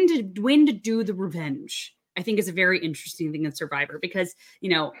 when to do the revenge, I think, is a very interesting thing in Survivor, because,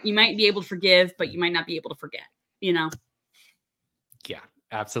 you might be able to forgive, but you might not be able to forget, Yeah.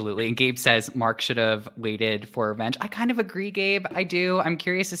 Absolutely. And Gabe says Mark should have waited for revenge. I kind of agree, Gabe. I do. I'm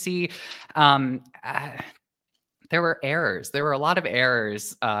curious to see. There were errors. There were a lot of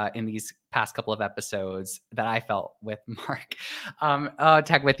errors in these past couple of episodes that I felt with Mark.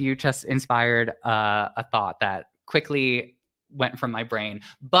 Tag with you just inspired a thought that quickly went from my brain.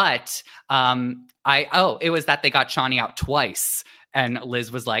 But it was that they got Shawnee out twice. And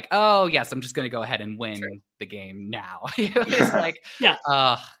Liz was like, oh, yes, I'm just going to go ahead and win the game now. It was like,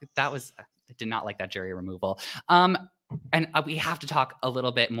 I did not like that jury removal. And we have to talk a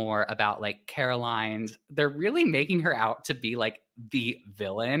little bit more about like Caroline's. They're really making her out to be like the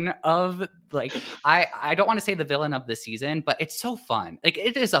villain of like, I don't want to say the villain of the season, but it's so fun. Like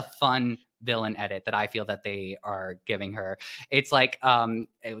it is a fun villain edit that I feel that they are giving her. It's like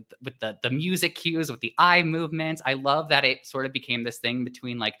with the music cues, with the eye movements. I love that it sort of became this thing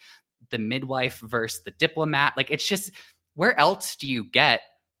between like the midwife versus the diplomat. Like it's just, where else do you get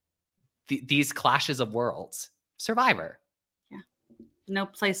these clashes of worlds? Survivor. Yeah. No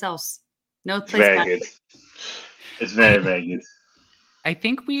place else. No place very better. good. It's very, very good. I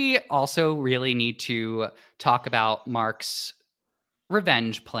think we also really need to talk about Mark's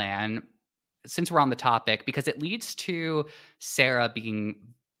revenge plan, since we're on the topic, because it leads to Sarah being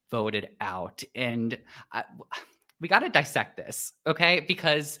voted out. And we got to dissect this, okay?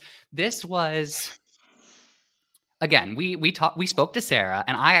 Because this was... Again, we spoke to Sarah,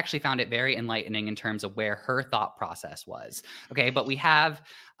 and I actually found it very enlightening in terms of where her thought process was. Okay, but we have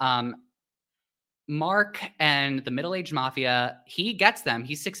Mark and the middle-aged mafia. He gets them.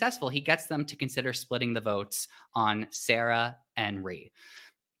 He's successful. He gets them to consider splitting the votes on Sarah and Rhee.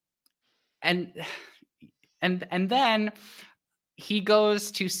 And then he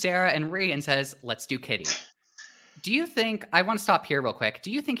goes to Sarah and Rhee and says, "Let's do Kitty." Do you think, I want to stop here real quick.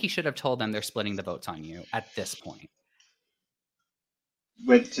 Do you think he should have told them they're splitting the votes on you at this point?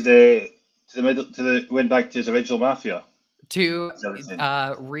 Went back to his original mafia. To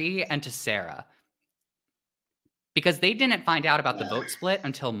Rhee and to Sarah. Because they didn't find out about the vote split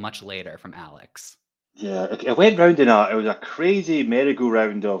until much later from Alex. Yeah, it went round in it was a crazy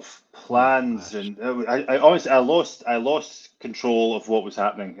merry-go-round of plans, and I honestly lost control of what was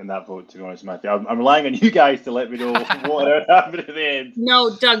happening in that vote. To be honest, Matthew, I'm relying on you guys to let me know what happened at the end.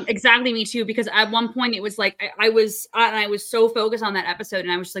 No, Doug, exactly, me too. Because at one point it was like I was so focused on that episode,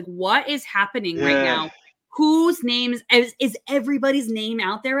 and I was just like, "What is happening right now? Whose name is everybody's name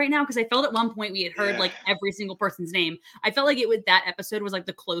out there right now?" Because I felt at one point we had heard like every single person's name. I felt like that episode was like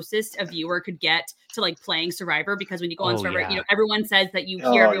the closest a viewer could get to like playing Survivor, because when you go on Survivor, you know, everyone says that you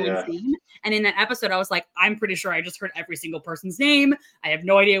hear everyone's name. And in that episode, I was like, I'm pretty sure I just heard every single person's name. I have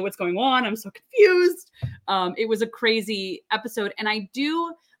no idea what's going on. I'm so confused. It was a crazy episode. And I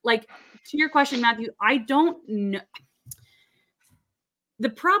do, like, to your question, Matthew, I don't know. The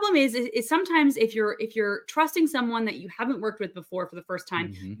problem is sometimes if you're trusting someone that you haven't worked with before for the first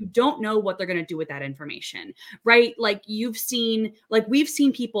time, you don't know what they're going to do with that information, right? Like we've seen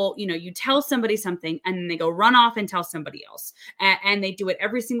people, you know, you tell somebody something and then they go run off and tell somebody else, and they do it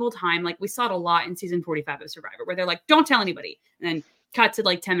every single time. Like we saw it a lot in season 45 of Survivor, where they're like, "Don't tell anybody," and then cut to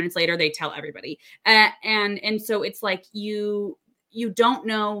like 10 minutes later, they tell everybody, and so it's like you don't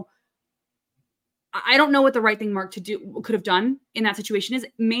know. I don't know what the right thing Mark could have done in that situation is.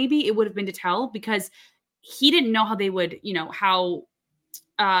 Maybe it would have been to tell, because he didn't know how they would, you know, how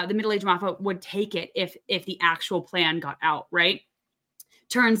the middle-aged mafia would take it if the actual plan got out, right?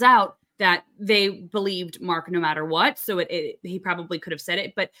 Turns out that they believed Mark no matter what. So he probably could have said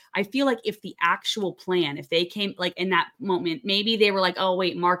it. But I feel like if the actual plan, if they came like in that moment, maybe they were like, "Oh,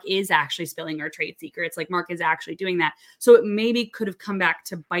 wait, Mark is actually spilling our trade secrets. Like Mark is actually doing that." So it maybe could have come back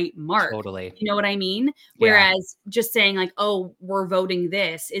to bite Mark. Totally. You know what I mean? Whereas just saying like, "Oh, we're voting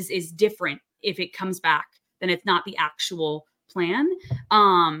this" is different if it comes back, then it's not the actual plan.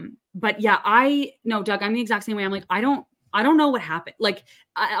 But yeah, Doug, I'm the exact same way. I'm like, I don't know what happened. Like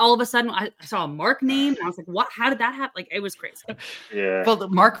all of a sudden I saw a Mark name and I was like, what, how did that happen? Like, it was crazy. Yeah. Well,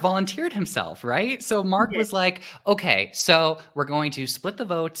 Mark volunteered himself, right? So Mark was like, "Okay, so we're going to split the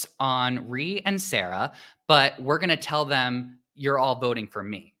votes on Rhee and Sarah, but we're going to tell them you're all voting for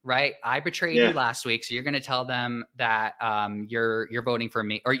me, right? I betrayed you last week. So you're going to tell them that you're voting for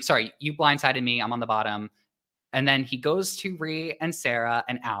me, or sorry, you blindsided me. I'm on the bottom." And then he goes to Rhee and Sarah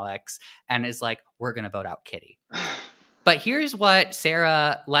and Alex and is like, "We're going to vote out Kitty." But here's what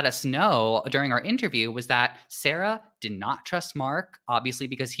Sarah let us know during our interview was that Sarah did not trust Mark, obviously,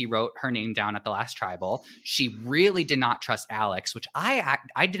 because he wrote her name down at the last tribal. She really did not trust Alex, which I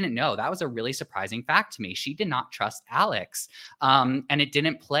didn't know. That was a really surprising fact to me. She did not trust Alex. And it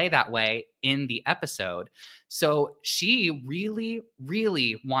didn't play that way in the episode. So she really,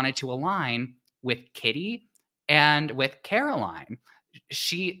 really wanted to align with Kitty and with Caroline.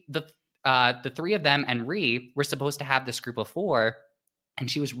 The three of them and Rhee were supposed to have this group of four, and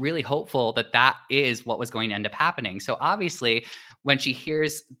she was really hopeful that that is what was going to end up happening. So obviously, when she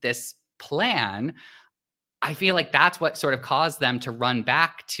hears this plan, I feel like that's what sort of caused them to run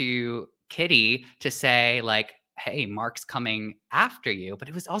back to Kitty to say like, "Hey, Mark's coming after you." But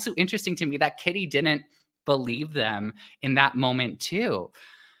it was also interesting to me that Kitty didn't believe them in that moment too.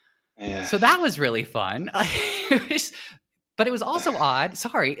 Yeah. So that was really fun. But it was also odd.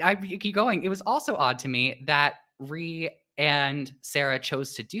 Sorry, I keep going. It was also odd to me that Rhee and Sarah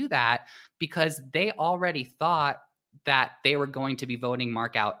chose to do that because they already thought that they were going to be voting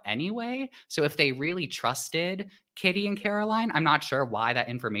Mark out anyway. So if they really trusted Kitty and Caroline, I'm not sure why that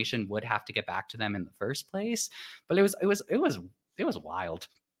information would have to get back to them in the first place. But it was wild.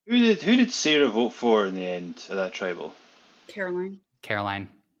 Who did Sarah vote for in the end of that tribal? Caroline. Caroline.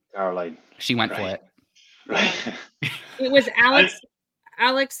 She went for it. Right. It was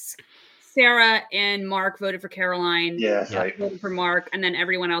Alex, Sarah, and Mark voted for Caroline. Yeah, that's right. Voted for Mark, and then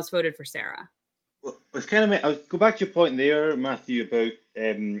everyone else voted for Sarah. Well, it's kind of. I'll go back to your point there, Matthew, about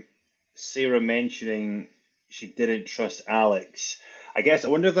Sarah mentioning she didn't trust Alex. I guess I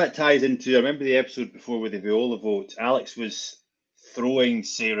wonder if that ties into. I remember the episode before with the Viola vote. Alex was throwing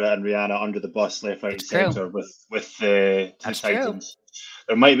Sarah and Rihanna under the bus left, right, and centre with the Titans.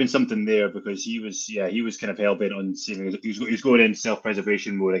 There might have been something there because he was kind of hell bent on saving. He was going in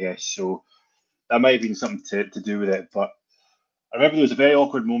self-preservation mode, I guess. So that might have been something to do with it. But I remember there was a very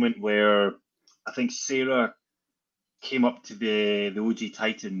awkward moment where I think Sarah came up to the OG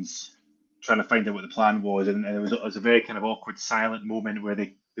Titans trying to find out what the plan was, and it was a very kind of awkward, silent moment where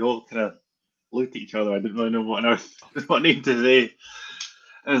they all kind of looked at each other. I didn't really know what name to say.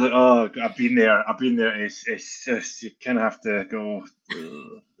 I was like, oh, I've been there. It's just, you kind of have to go,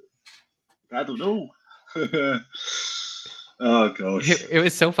 I don't know. Oh, gosh. It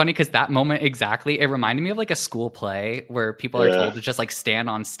was so funny because that moment exactly, it reminded me of like a school play where people are told to just like stand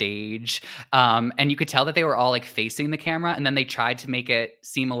on stage. And you could tell that they were all like facing the camera, and then they tried to make it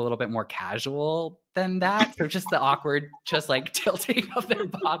seem a little bit more casual than that. So just the awkward, just like tilting of their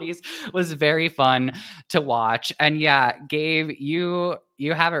bodies was very fun to watch. And yeah, Gabe, you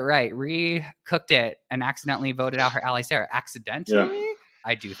have it right. Rhee cooked it and accidentally voted out her ally Sarah. Accidentally? Yeah.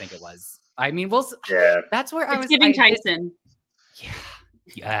 I do think it was. I mean, that's where I was giving Tyson.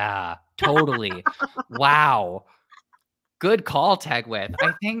 Yeah, totally. Wow. Good call, Tegwith.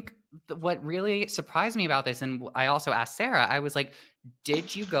 I think what really surprised me about this, and I also asked Sarah, I was like,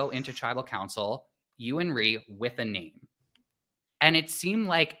 did you go into tribal council, you and Rhee, with a name? And it seemed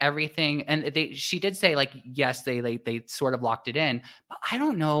like everything, and she did say like, yes, they sort of locked it in, but I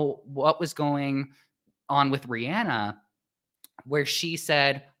don't know what was going on with Rihanna, where she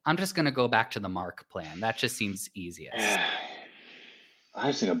said, I'm just going to go back to the Mark plan. That just seems easiest. I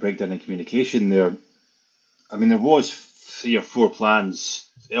just think a breakdown in communication there. I mean, there was 3 or 4 plans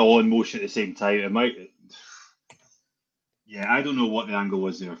all in motion at the same time. It might. Yeah, I don't know what the angle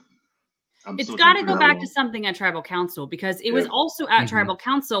was there. It's got to go back to something at Tribal Council, because it was also at Tribal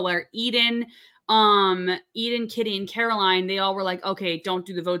Council where Eden, Kitty, and Caroline, they all were like, okay, don't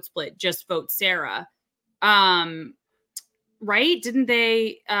do the vote split, just vote Sarah. Right? Didn't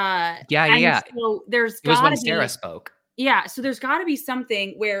they? Yeah. So there's got to be. Sarah spoke. Yeah. So there's got to be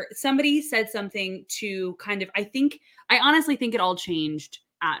something where somebody said something to kind of. I honestly think it all changed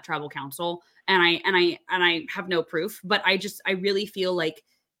at Tribal Council, and I have no proof, but I really feel like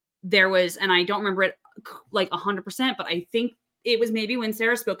there was, and I don't remember it like 100%, but I think it was maybe when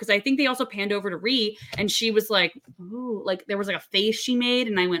Sarah spoke, because I think they also panned over to Rhee, and she was like, ooh, like there was like a face she made,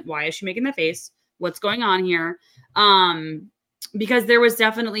 and I went, why is she making that face? What's going on here? Because there was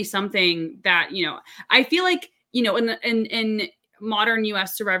definitely something that, I feel like, in modern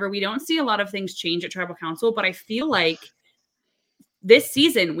US Survivor, we don't see a lot of things change at Tribal Council, but I feel like this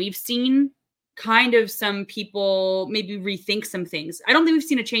season we've seen kind of some people maybe rethink some things. I don't think we've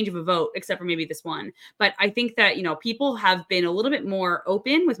seen a change of a vote, except for maybe this one. But I think that, people have been a little bit more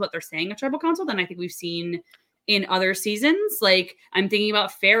open with what they're saying at Tribal Council than I think we've seen in other seasons. Like, I'm thinking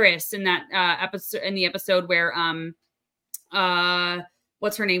about Ferris in that episode where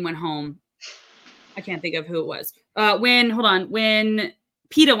what's her name went home. I can't think of who it was. When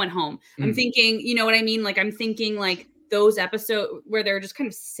PETA went home. I'm thinking, you know what I mean? Like, I'm thinking like those episodes where they're just kind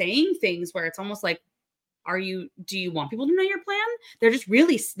of saying things where it's almost like, do you want people to know your plan? They're just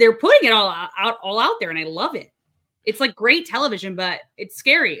they're putting it all out there, and I love it. It's like great television, but it's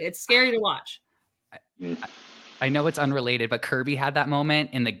scary. It's scary to watch. I know it's unrelated, but Kirby had that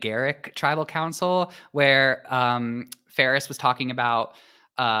moment in the Garrick Tribal Council where Ferris was talking about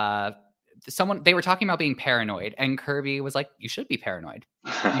they were talking about being paranoid, and Kirby was like, you should be paranoid.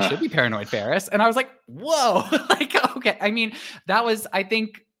 You should be paranoid, Ferris. And I was like, whoa, like, okay. I mean, that was, I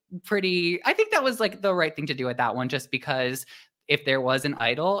think that was like the right thing to do at that one, just because if there was an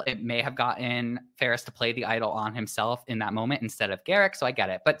idol, it may have gotten Ferris to play the idol on himself in that moment instead of Garrick. So I get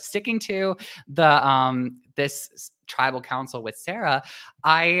it. But sticking to the this Tribal Council with Sarah,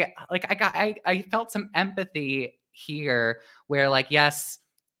 I felt some empathy here where, like, yes,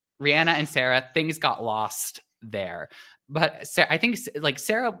 Rihanna and Sarah, things got lost there. But I think like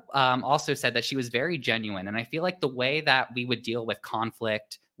Sarah also said that she was very genuine. And I feel like the way that we would deal with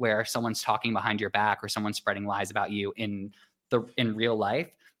conflict where someone's talking behind your back or someone's spreading lies about you in real life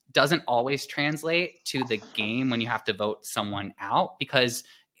doesn't always translate to the game when you have to vote someone out, because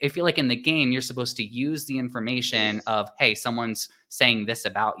I feel like in the game, you're supposed to use the information of, hey, someone's saying this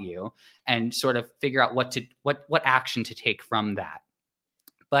about you, and sort of figure out what action to take from that.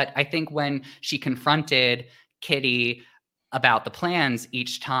 But I think when she confronted Kitty about the plans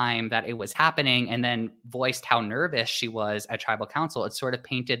each time that it was happening and then voiced how nervous she was at tribal council, it sort of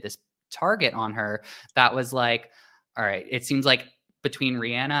painted this target on her that was like, all right, it seems like between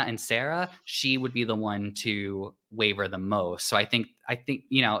Rihanna and Sarah, she would be the one to waver the most. So I think,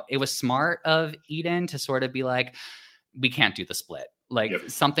 it was smart of Eden to sort of be like, we can't do the split. Like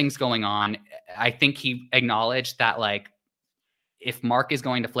something's going on. I think he acknowledged that like, if Mark is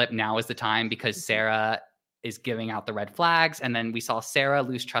going to flip, now is the time, because Sarah is giving out the red flags. And then we saw Sarah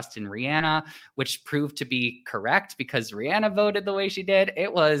lose trust in Rihanna, which proved to be correct because Rihanna voted the way she did.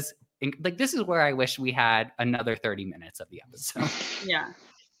 It was like, this is where I wish we had another 30 minutes of the episode. Yeah.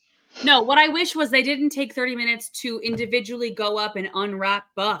 No, what I wish was they didn't take 30 minutes to individually go up and unwrap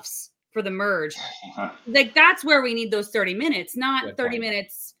buffs for the merge. Like, that's where we need those 30 minutes, not 30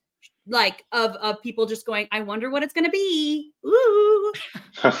 minutes like of people just going, I wonder what it's going to be. Ooh.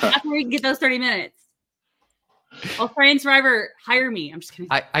 That's where we can get those 30 minutes. Australian Survivor, hire me. I'm just kidding.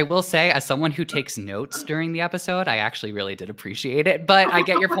 I will say, as someone who takes notes during the episode, I actually really did appreciate it. But I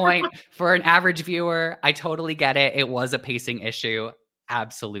get your point. For an average viewer, I totally get it. It was a pacing issue.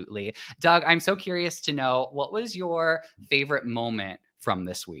 Absolutely. Doug, I'm so curious to know, what was your favorite moment from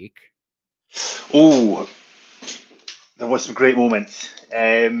this week? Oh, there was some great moments.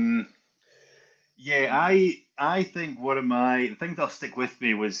 I think one of the things that'll stick with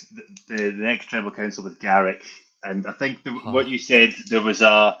me was the next tribal council with Garrick. And I think what you said, there was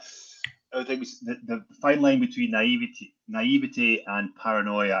I think it was the fine line between naivety and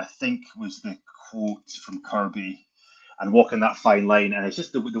paranoia, I think was the quote from Kirby, and walking that fine line. And it's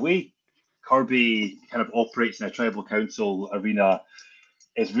just the way Kirby kind of operates in a tribal council arena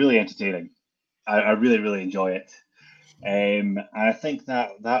is really entertaining. I really, really enjoy it. And I think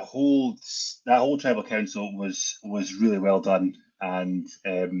that whole tribal council was really well done, and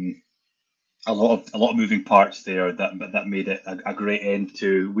a lot of moving parts there that made it a great end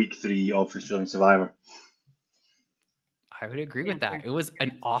to week 3 of Australian Survivor. I would agree with that. It was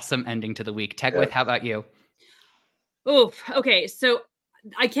an awesome ending to the week. Tegwith, how about you? Oof. Okay, so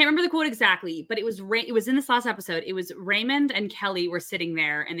I can't remember the quote exactly, but it was in this last episode. It was Raymond and Kelly were sitting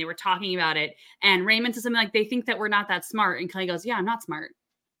there and they were talking about it. And Raymond said something like, they think that we're not that smart. And Kelly goes, yeah, I'm not smart.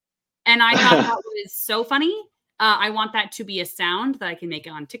 And I thought that was so funny. I want that to be a sound that I can make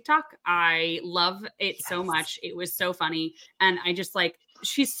on TikTok. I love it so much. It was so funny. And I just like,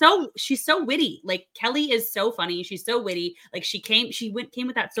 she's so witty. Like, Kelly is so funny. She's so witty. Like, she came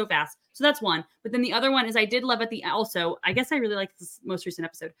with that so fast. So that's one. But then the other one is, I did love I guess I really liked this most recent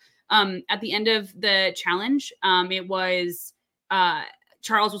episode. At the end of the challenge, it was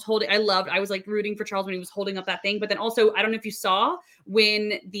Charles was holding, I was like rooting for Charles when he was holding up that thing. But then also, I don't know if you saw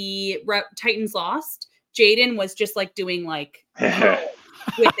when the Titans lost, Jaden was just like doing like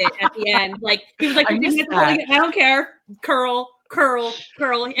with it at the end. Like, he was like, I don't care. Curl.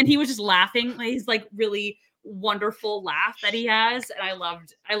 And he was just laughing. He's like really wonderful laugh that he has. And I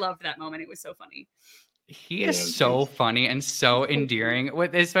loved that moment. It was so funny. He is so funny and so endearing,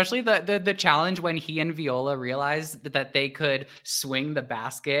 with especially the challenge when he and Viola realized that they could swing the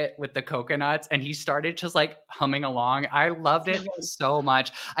basket with the coconuts, and he started just like humming along. I loved it so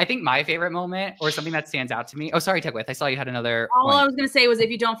much. I think my favorite moment, or something that stands out to me. Oh, sorry, Tegwith. I saw you had another. All point. I was going to say was, if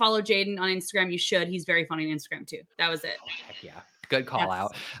you don't follow Jaden on Instagram, you should. He's very funny on Instagram too. That was it. Heck yeah. Good call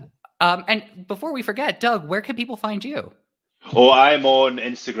out. And before we forget, Doug, where can people find you? Oh, I'm on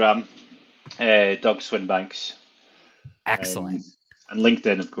Instagram. Doug Swinbanks. Excellent. And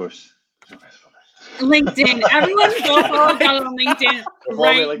LinkedIn, of course. LinkedIn. Everyone go follow Doug on LinkedIn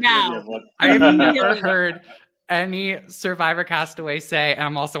right now. I've never heard any Survivor castaway say,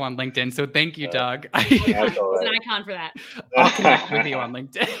 I'm also on LinkedIn. So thank you, Doug. He's an icon for that. I'll connect with you on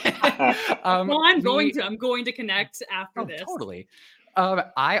LinkedIn. Well, I'm going to connect after this. Totally.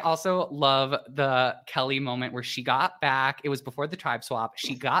 I also love the Kelly moment where she got back. It was before the tribe swap.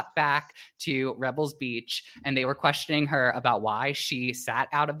 She got back to Rebels Beach and they were questioning her about why she sat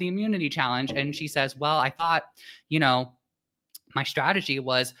out of the immunity challenge. And she says, well, I thought, my strategy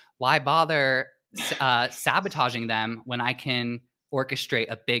was, why bother sabotaging them when I can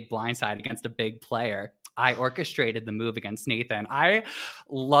orchestrate a big blindside against a big player. I orchestrated the move against Nathan. I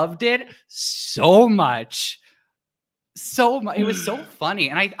loved it so much. It was so funny.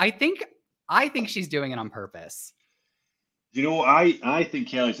 And I think she's doing it on purpose. You know, I think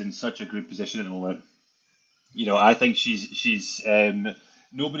Kelly's in such a good position at the moment. You know, I think she's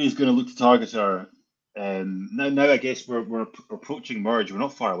nobody's going to look to target her. Now I guess we're approaching merge. We're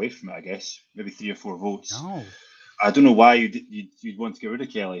not far away from it. I guess maybe 3 or 4 votes. No. I don't know why you'd want to get rid of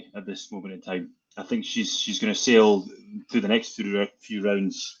Kelly at this moment in time. I think she's going to sail through the next few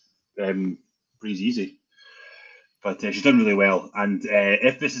rounds pretty easy. But she's done really well, and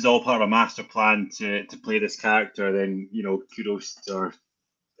if this is all part of a master plan to play this character, then kudos to her.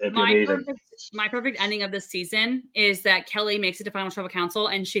 My perfect ending of this season is that Kelly makes it to Final Tribal Council,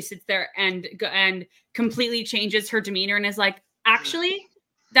 and she sits there and completely changes her demeanor and is like, actually,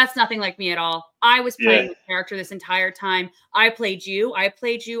 that's nothing like me at all. I was playing the character this entire time. I played you.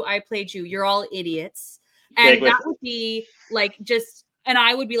 You're all idiots. And that would be like just. And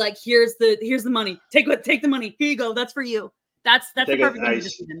I would be like, here's the money. Take the money. Here you go. That's for you. That's the perfect end of the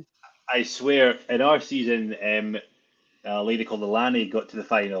season. I swear, in our season, a lady called Alani got to the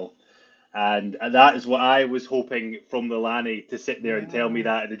final, and that is what I was hoping from Alani to sit there and tell me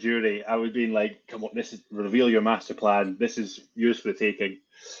that in the jury. I would be like, come on, reveal your master plan. This is yours for the taking.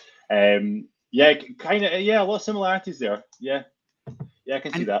 A lot of similarities there. Yeah, I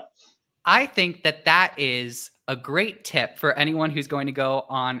can see that. I think that is a great tip for anyone who's going to go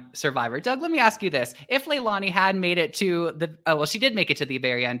on Survivor. Doug, let me ask you this. If Leilani had made it to she did make it to the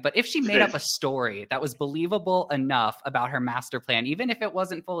very end, but if she made up a story that was believable enough about her master plan, even if it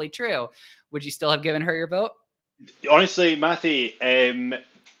wasn't fully true, would you still have given her your vote? Honestly, Matthew,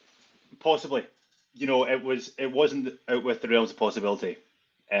 possibly. It wasn't out with the realms of possibility.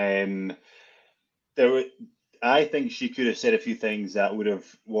 I think she could have said a few things that would have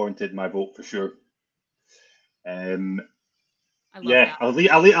warranted my vote for sure. That. I'll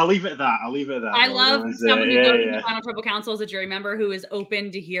leave it at that. I love someone who goes to the Final Tribal Council as a jury member who is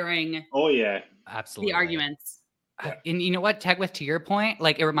open to hearing. Oh yeah, absolutely. The arguments. And you know what, Tegwith, to your point,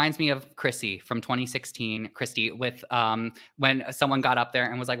 like it reminds me of Chrissy from 2016, Christy, with when someone got up there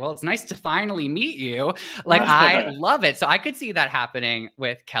and was like, well, it's nice to finally meet you. Like, I love it. So I could see that happening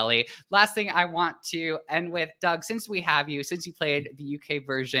with Kelly. Last thing I want to end with, Doug, since you played the UK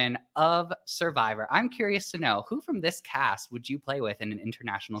version of Survivor, I'm curious to know, who from this cast would you play with in an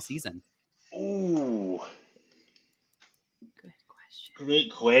international season? Oh, good question.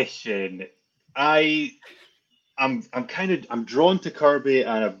 Great question. I'm drawn to Kirby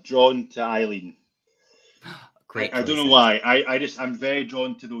and I'm drawn to Eileen. Great. I don't know why. I'm very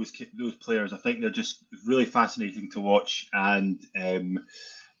drawn to those players. I think they're just really fascinating to watch, and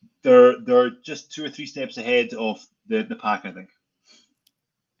they're just 2 or 3 steps ahead of the pack, I think.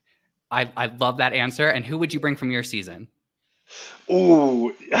 I love that answer. And who would you bring from your season?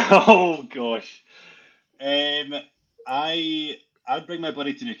 Oh gosh. I'd bring my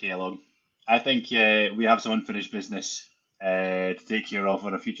buddy Tanuki along. I think we have some unfinished business to take care of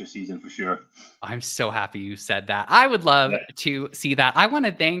on a future season for sure. I'm so happy you said that. I would love to see that. I want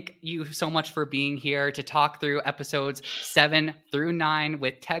to thank you so much for being here to talk through episodes 7 through 9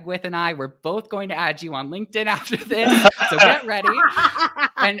 with Tegwith and I. We're both going to add you on LinkedIn after this, so get ready.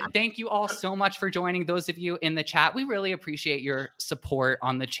 And thank you all so much for joining. Those of you in the chat, we really appreciate your support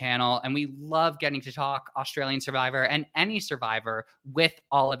on the channel, and we love getting to talk Australian Survivor and any Survivor with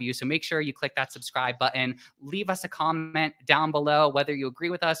all of you. So make sure you click that subscribe button. Leave us a comment down below, whether you agree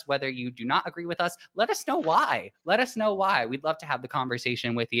with us, whether you do not agree with us. Let us know why. We'd love to have the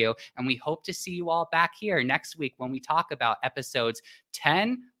conversation with you. And we hope to see you all back here next week when we talk about episodes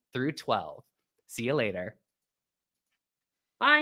 10 through 12. See you later.